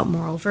about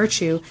moral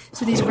virtue.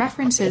 So these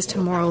references to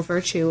moral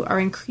virtue are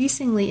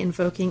increasingly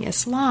invoking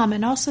Islam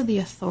and also the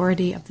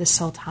authority of the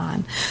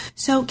Sultan.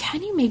 So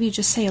can you maybe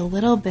just say a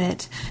little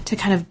bit to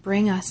kind of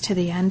bring us to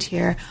the end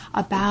here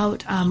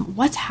about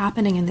what's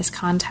happening in this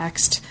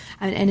context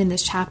and in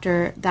this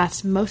chapter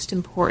that's most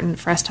important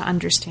for us to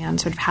understand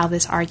sort of how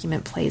this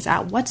argument plays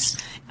out? What's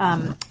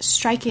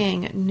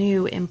striking,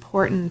 new,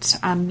 important,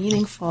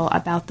 meaningful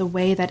about the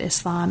way that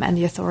Islam and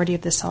the authority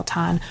of the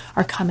Sultan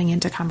are coming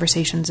into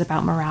conversations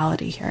about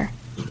morality here?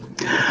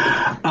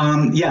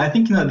 I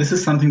think this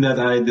is something that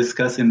I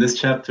discuss in this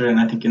chapter, and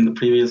I think in the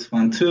previous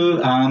one too.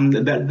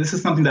 That this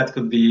is something that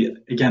could be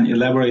again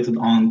elaborated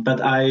on,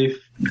 but I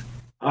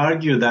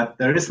argue that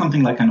there is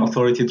something like an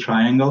authority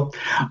triangle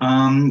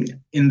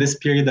in this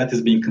period that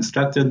is being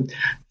constructed.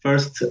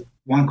 First,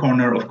 one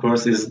corner, of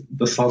course, is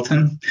the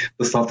Sultan.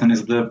 The Sultan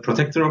is the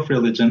protector of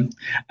religion,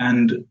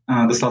 and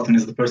the Sultan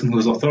is the person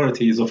whose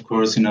authority is, of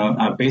course,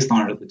 based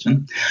on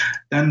religion.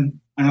 Then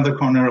another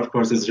corner, of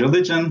course, is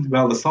religion.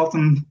 Well, the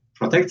Sultan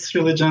protects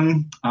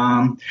religion,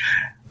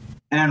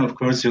 and of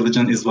course,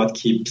 religion is what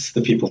keeps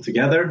the people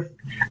together.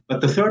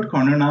 But the third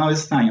corner now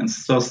is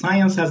science. So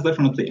science has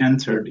definitely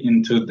entered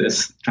into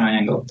this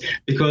triangle,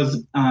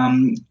 because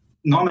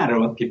no matter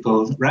what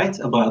people write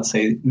about,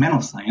 say, men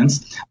of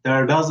science,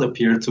 there does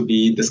appear to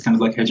be this kind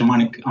of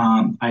hegemonic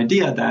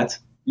idea that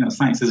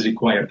science is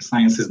required,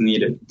 science is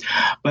needed.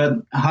 But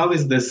how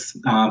is this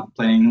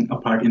playing a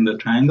part in the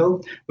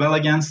triangle? Well,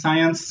 again,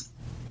 science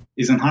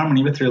is in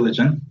harmony with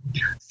religion.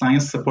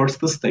 Science supports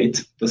the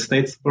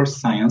state supports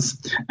science,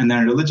 and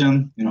then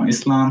religion,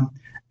 Islam,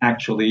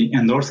 actually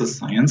endorses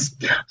science.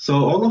 So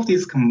all of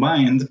these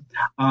combined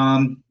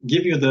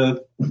give you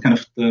the kind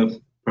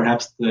of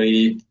perhaps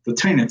the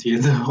Trinity,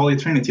 the Holy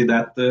Trinity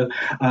that the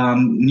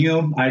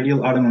new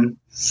ideal Ottoman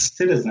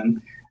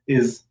citizen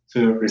is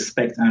to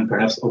respect and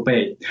perhaps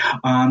obey.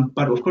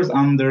 But of course,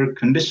 under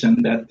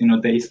condition that,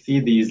 they see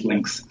these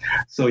links.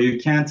 So you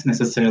can't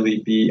necessarily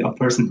be a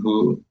person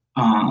who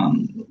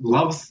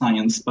loves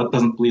science but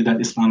doesn't believe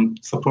that Islam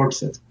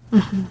supports it.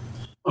 Mm-hmm.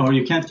 Or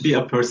you can't be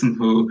a person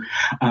who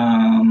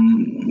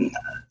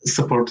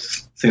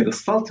supports, say, the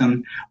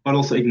Sultan, but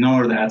also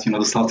ignore that,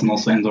 the Sultan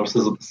also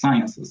endorses the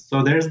sciences.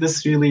 So there's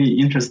this really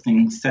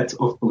interesting set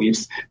of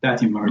beliefs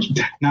that emerge.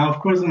 Now, of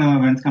course,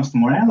 when it comes to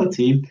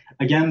morality,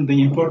 again,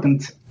 the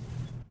important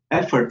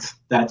effort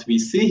that we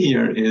see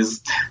here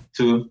is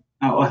to,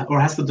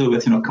 or has to do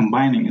with,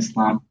 combining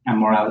Islam and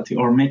morality,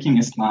 or making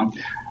Islam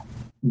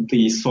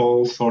the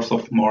sole source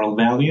of moral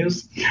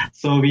values.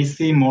 So we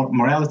see more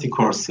morality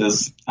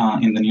courses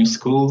in the new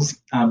schools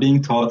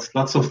being taught.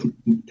 Lots of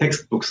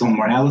textbooks on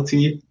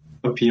morality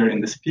appear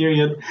in this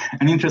period.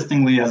 And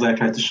interestingly, as I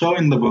tried to show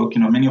in the book,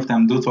 many of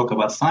them do talk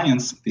about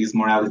science, these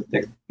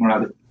morality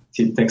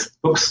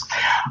textbooks.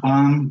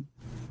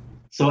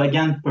 So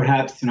again,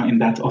 perhaps, in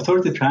that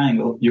authority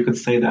triangle, you could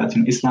say that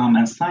Islam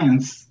and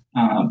science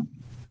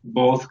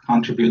both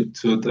contribute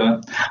to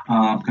the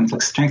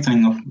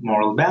strengthening of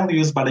moral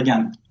values, but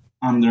again,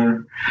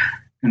 under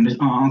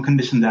on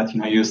condition that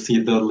you see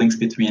the links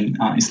between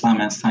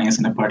Islam and science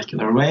in a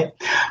particular way.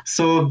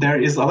 So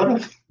there is a lot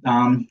of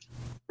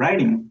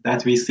writing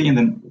that we see in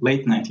the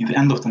late 19th,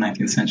 end of the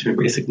 19th century,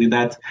 basically,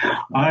 that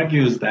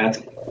argues that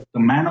the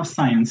man of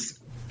science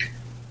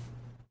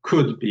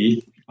could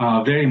be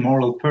a very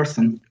moral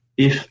person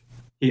if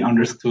he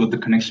understood the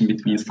connection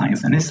between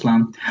science and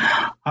Islam.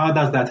 How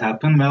does that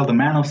happen? Well, the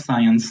man of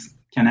science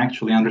can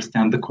actually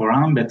understand the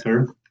Quran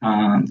better,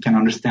 can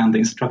understand the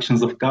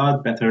instructions of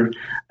God better,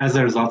 as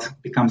a result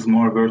becomes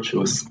more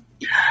virtuous.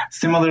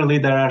 Similarly,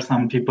 there are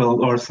some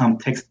people or some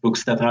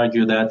textbooks that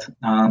argue that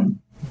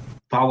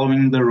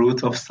following the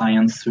route of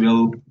science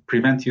will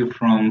prevent you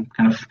from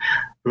kind of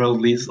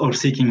worldly or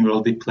seeking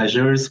worldly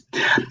pleasures.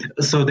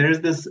 So there's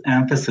this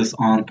emphasis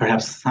on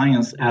perhaps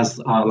science as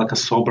like a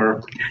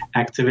sober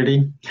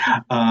activity.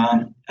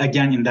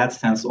 Again, in that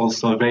sense,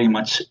 also very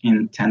much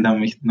in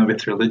tandem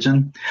with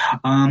religion.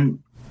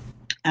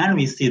 And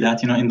we see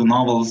that, in the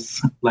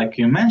novels, like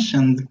you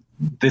mentioned,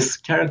 this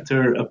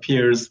character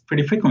appears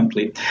pretty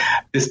frequently.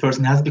 This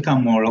person has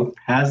become moral,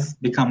 has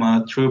become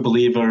a true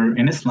believer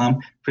in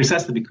Islam,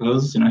 precisely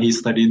because, he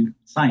studied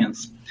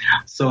science.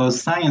 So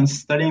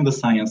studying the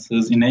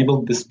sciences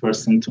enabled this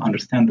person to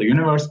understand the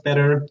universe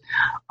better,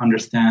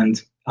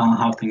 understand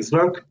how things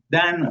work,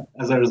 then,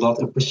 as a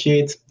result,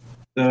 appreciate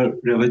the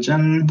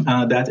religion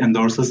that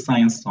endorses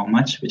science so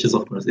much, which is,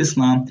 of course,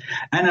 Islam.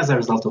 And as a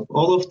result of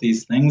all of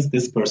these things,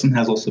 this person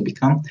has also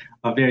become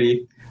a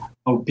very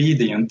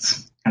obedient,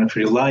 kind of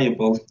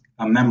reliable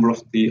member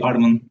of the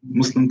Ottoman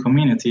Muslim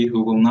community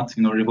who will not,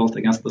 revolt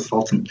against the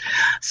Sultan.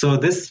 So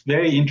this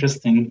very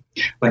interesting,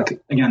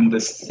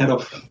 this set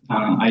of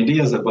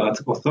ideas about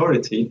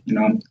authority,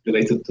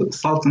 related to the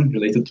Sultan,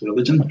 related to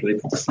religion,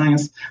 related to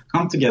science,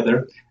 come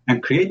together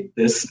and create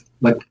this,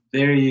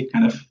 very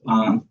kind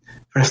of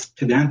first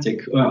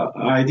pedantic,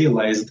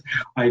 idealized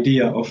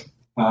idea of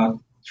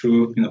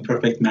true,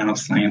 perfect man of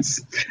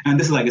science. And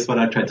this is, I guess, what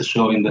I tried to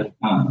show in the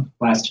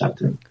last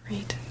chapter.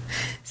 Great.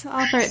 So,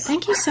 Alper,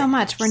 thank you so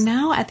much. We're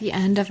now at the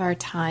end of our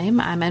time,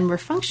 and we're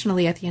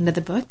functionally at the end of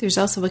the book. There's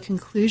also a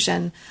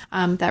conclusion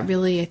that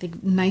really, I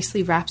think,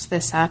 nicely wraps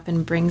this up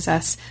and brings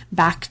us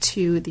back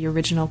to the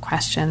original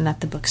question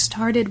that the book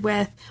started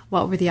with.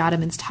 What were the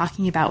Ottomans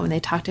talking about when they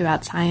talked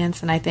about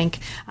science? And I think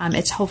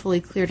it's hopefully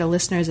clear to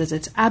listeners, as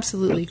it's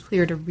absolutely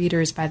clear to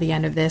readers by the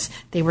end of this,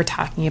 they were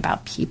talking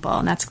about people.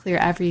 And that's clear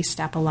every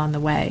step along the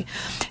way.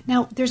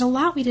 Now, there's a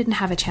lot we didn't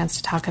have a chance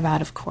to talk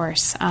about, of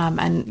course,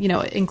 and,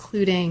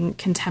 including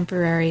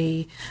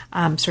contemporary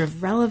sort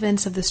of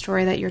relevance of the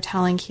story that you're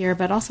telling here,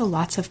 but also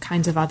lots of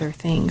kinds of other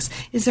things.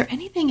 Is there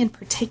anything in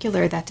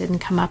particular that didn't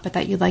come up but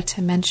that you'd like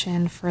to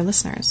mention for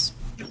listeners?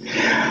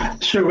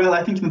 Sure. Well,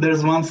 I think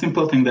there's one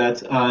simple thing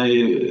that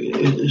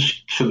I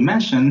should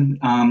mention.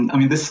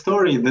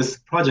 This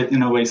project,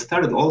 in a way,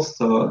 started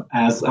also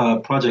as a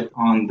project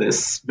on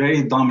this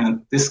very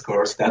dominant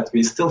discourse that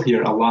we still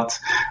hear a lot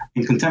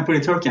in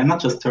contemporary Turkey, and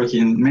not just Turkey,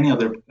 in many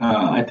other,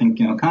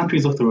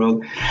 countries of the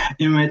world,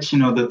 in which,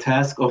 the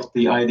task of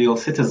the ideal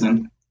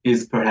citizen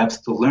is perhaps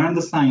to learn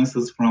the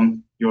sciences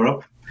from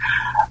Europe,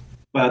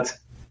 but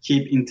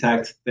keep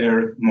intact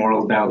their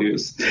moral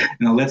values.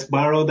 Let's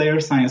borrow their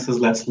sciences,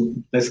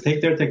 let's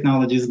take their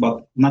technologies,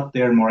 but not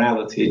their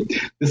morality.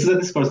 This is a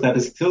discourse that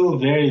is still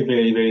very,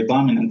 very, very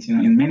dominant,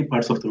 in many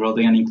parts of the world,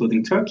 again,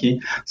 including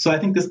Turkey. So I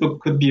think this book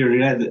could be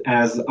read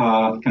as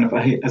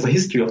as a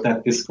history of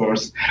that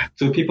discourse.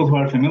 To people who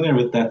are familiar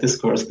with that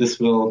discourse, this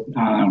will,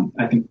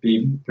 I think,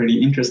 be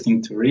pretty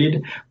interesting to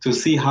read, to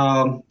see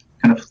how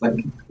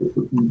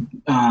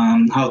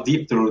how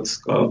deep the roots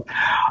go.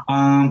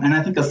 And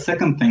I think a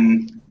second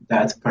thing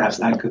that perhaps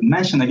I could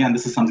mention, again,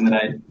 this is something that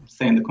I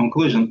say in the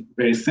conclusion,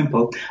 very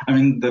simple.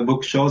 The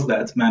book shows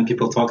that when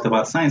people talked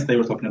about science, they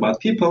were talking about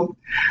people.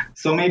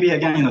 So maybe,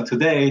 again,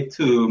 today,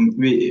 too,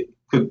 we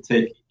could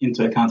take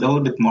into account a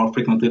little bit more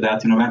frequently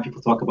that, when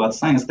people talk about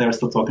science, they're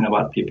still talking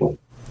about people.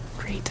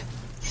 Great.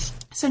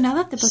 So now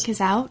that the book is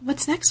out,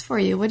 what's next for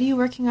you? What are you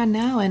working on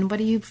now, and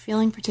what are you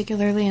feeling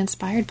particularly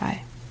inspired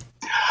by?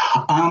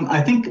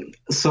 I think,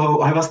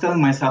 so I was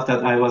telling myself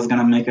that I was going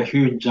to make a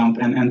huge jump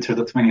and enter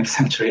the 20th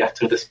century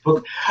after this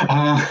book.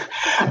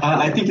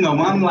 I think,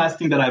 one last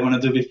thing that I want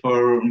to do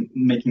before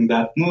making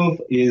that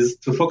move is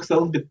to focus a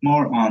little bit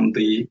more on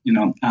the,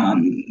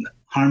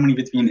 harmony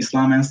between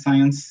Islam and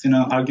science,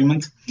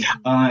 argument,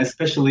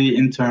 especially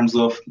in terms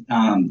of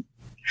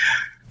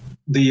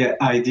the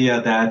idea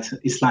that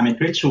Islamic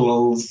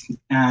rituals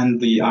and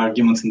the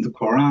arguments in the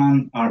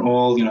Quran are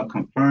all,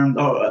 confirmed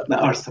or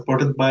are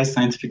supported by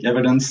scientific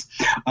evidence.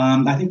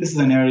 I think this is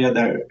an area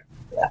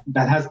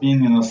that has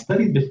been,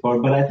 studied before,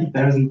 but I think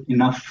there isn't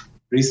enough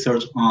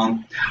research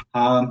on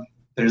how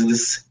there's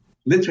this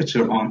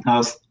literature on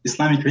how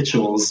Islamic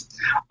rituals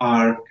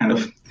are kind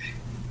of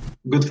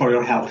good for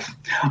your health.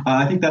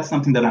 I think that's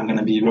something that I'm going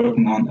to be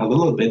working on a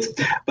little bit.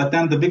 But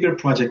then the bigger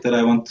project that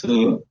I want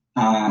to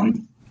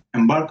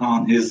embark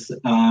on is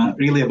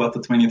really about the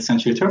 20th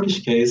century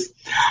Turkish case,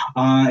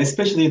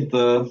 especially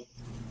the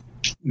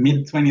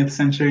mid-20th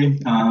century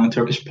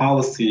Turkish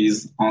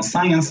policies on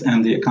science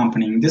and the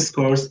accompanying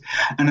discourse.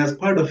 And as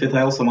part of it,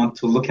 I also want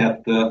to look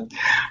at the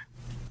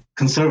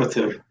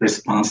conservative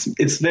response.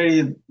 It's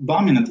very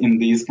dominant in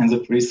these kinds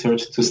of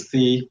research to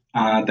see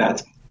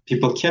that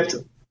people kept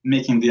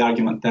making the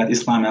argument that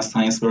Islam and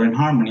science were in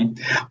harmony.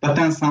 But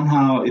then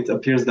somehow it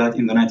appears that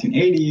in the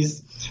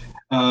 1980s,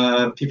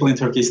 people in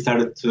Turkey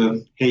started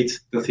to hate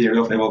the theory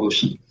of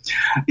evolution.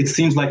 It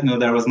seems like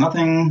there was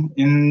nothing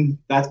in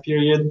that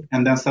period,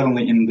 and then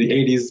suddenly in the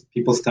 80s,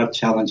 people start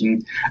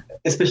challenging,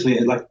 especially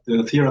like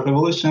the theory of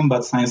evolution,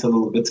 but science a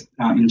little bit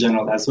in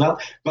general as well.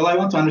 Well, I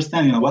want to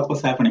understand, what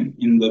was happening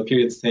in the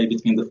period, say,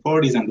 between the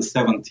 40s and the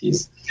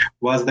 70s.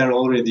 Was there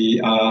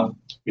already a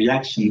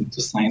reaction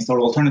to science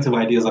or alternative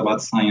ideas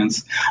about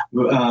science?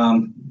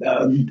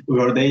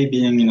 Were they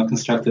being,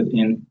 constructed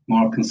in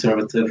more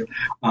conservative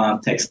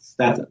texts?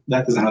 That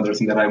is another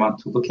thing that I want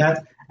to look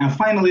at. And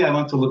finally, I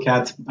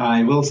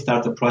will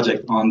start a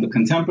project on the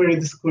contemporary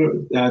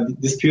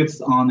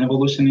disputes on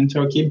evolution in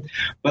Turkey,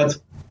 but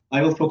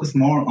I will focus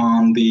more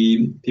on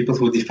the people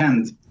who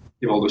defend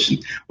evolution.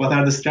 What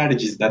are the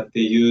strategies that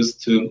they use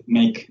to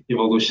make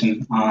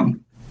evolution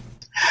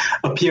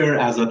appear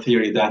as a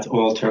theory that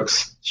all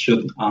Turks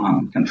should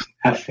kind of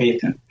have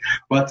faith in?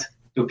 What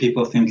do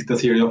people think the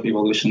theory of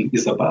evolution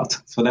is about?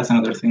 So that's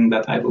another thing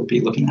that I will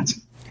be looking at.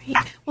 Great.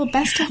 Well,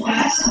 best of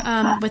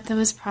luck with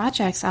those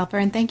projects,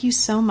 Alper, and thank you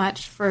so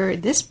much for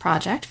this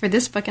project, for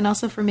this book, and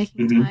also for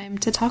making time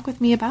to talk with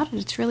me about it.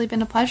 It's really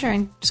been a pleasure,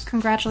 and just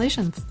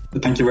congratulations.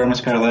 Thank you very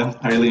much, Carla.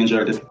 I really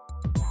enjoyed it.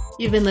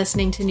 You've been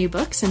listening to New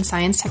Books in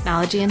Science,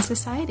 Technology, and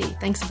Society.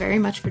 Thanks very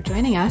much for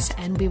joining us,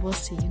 and we will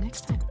see you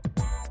next time.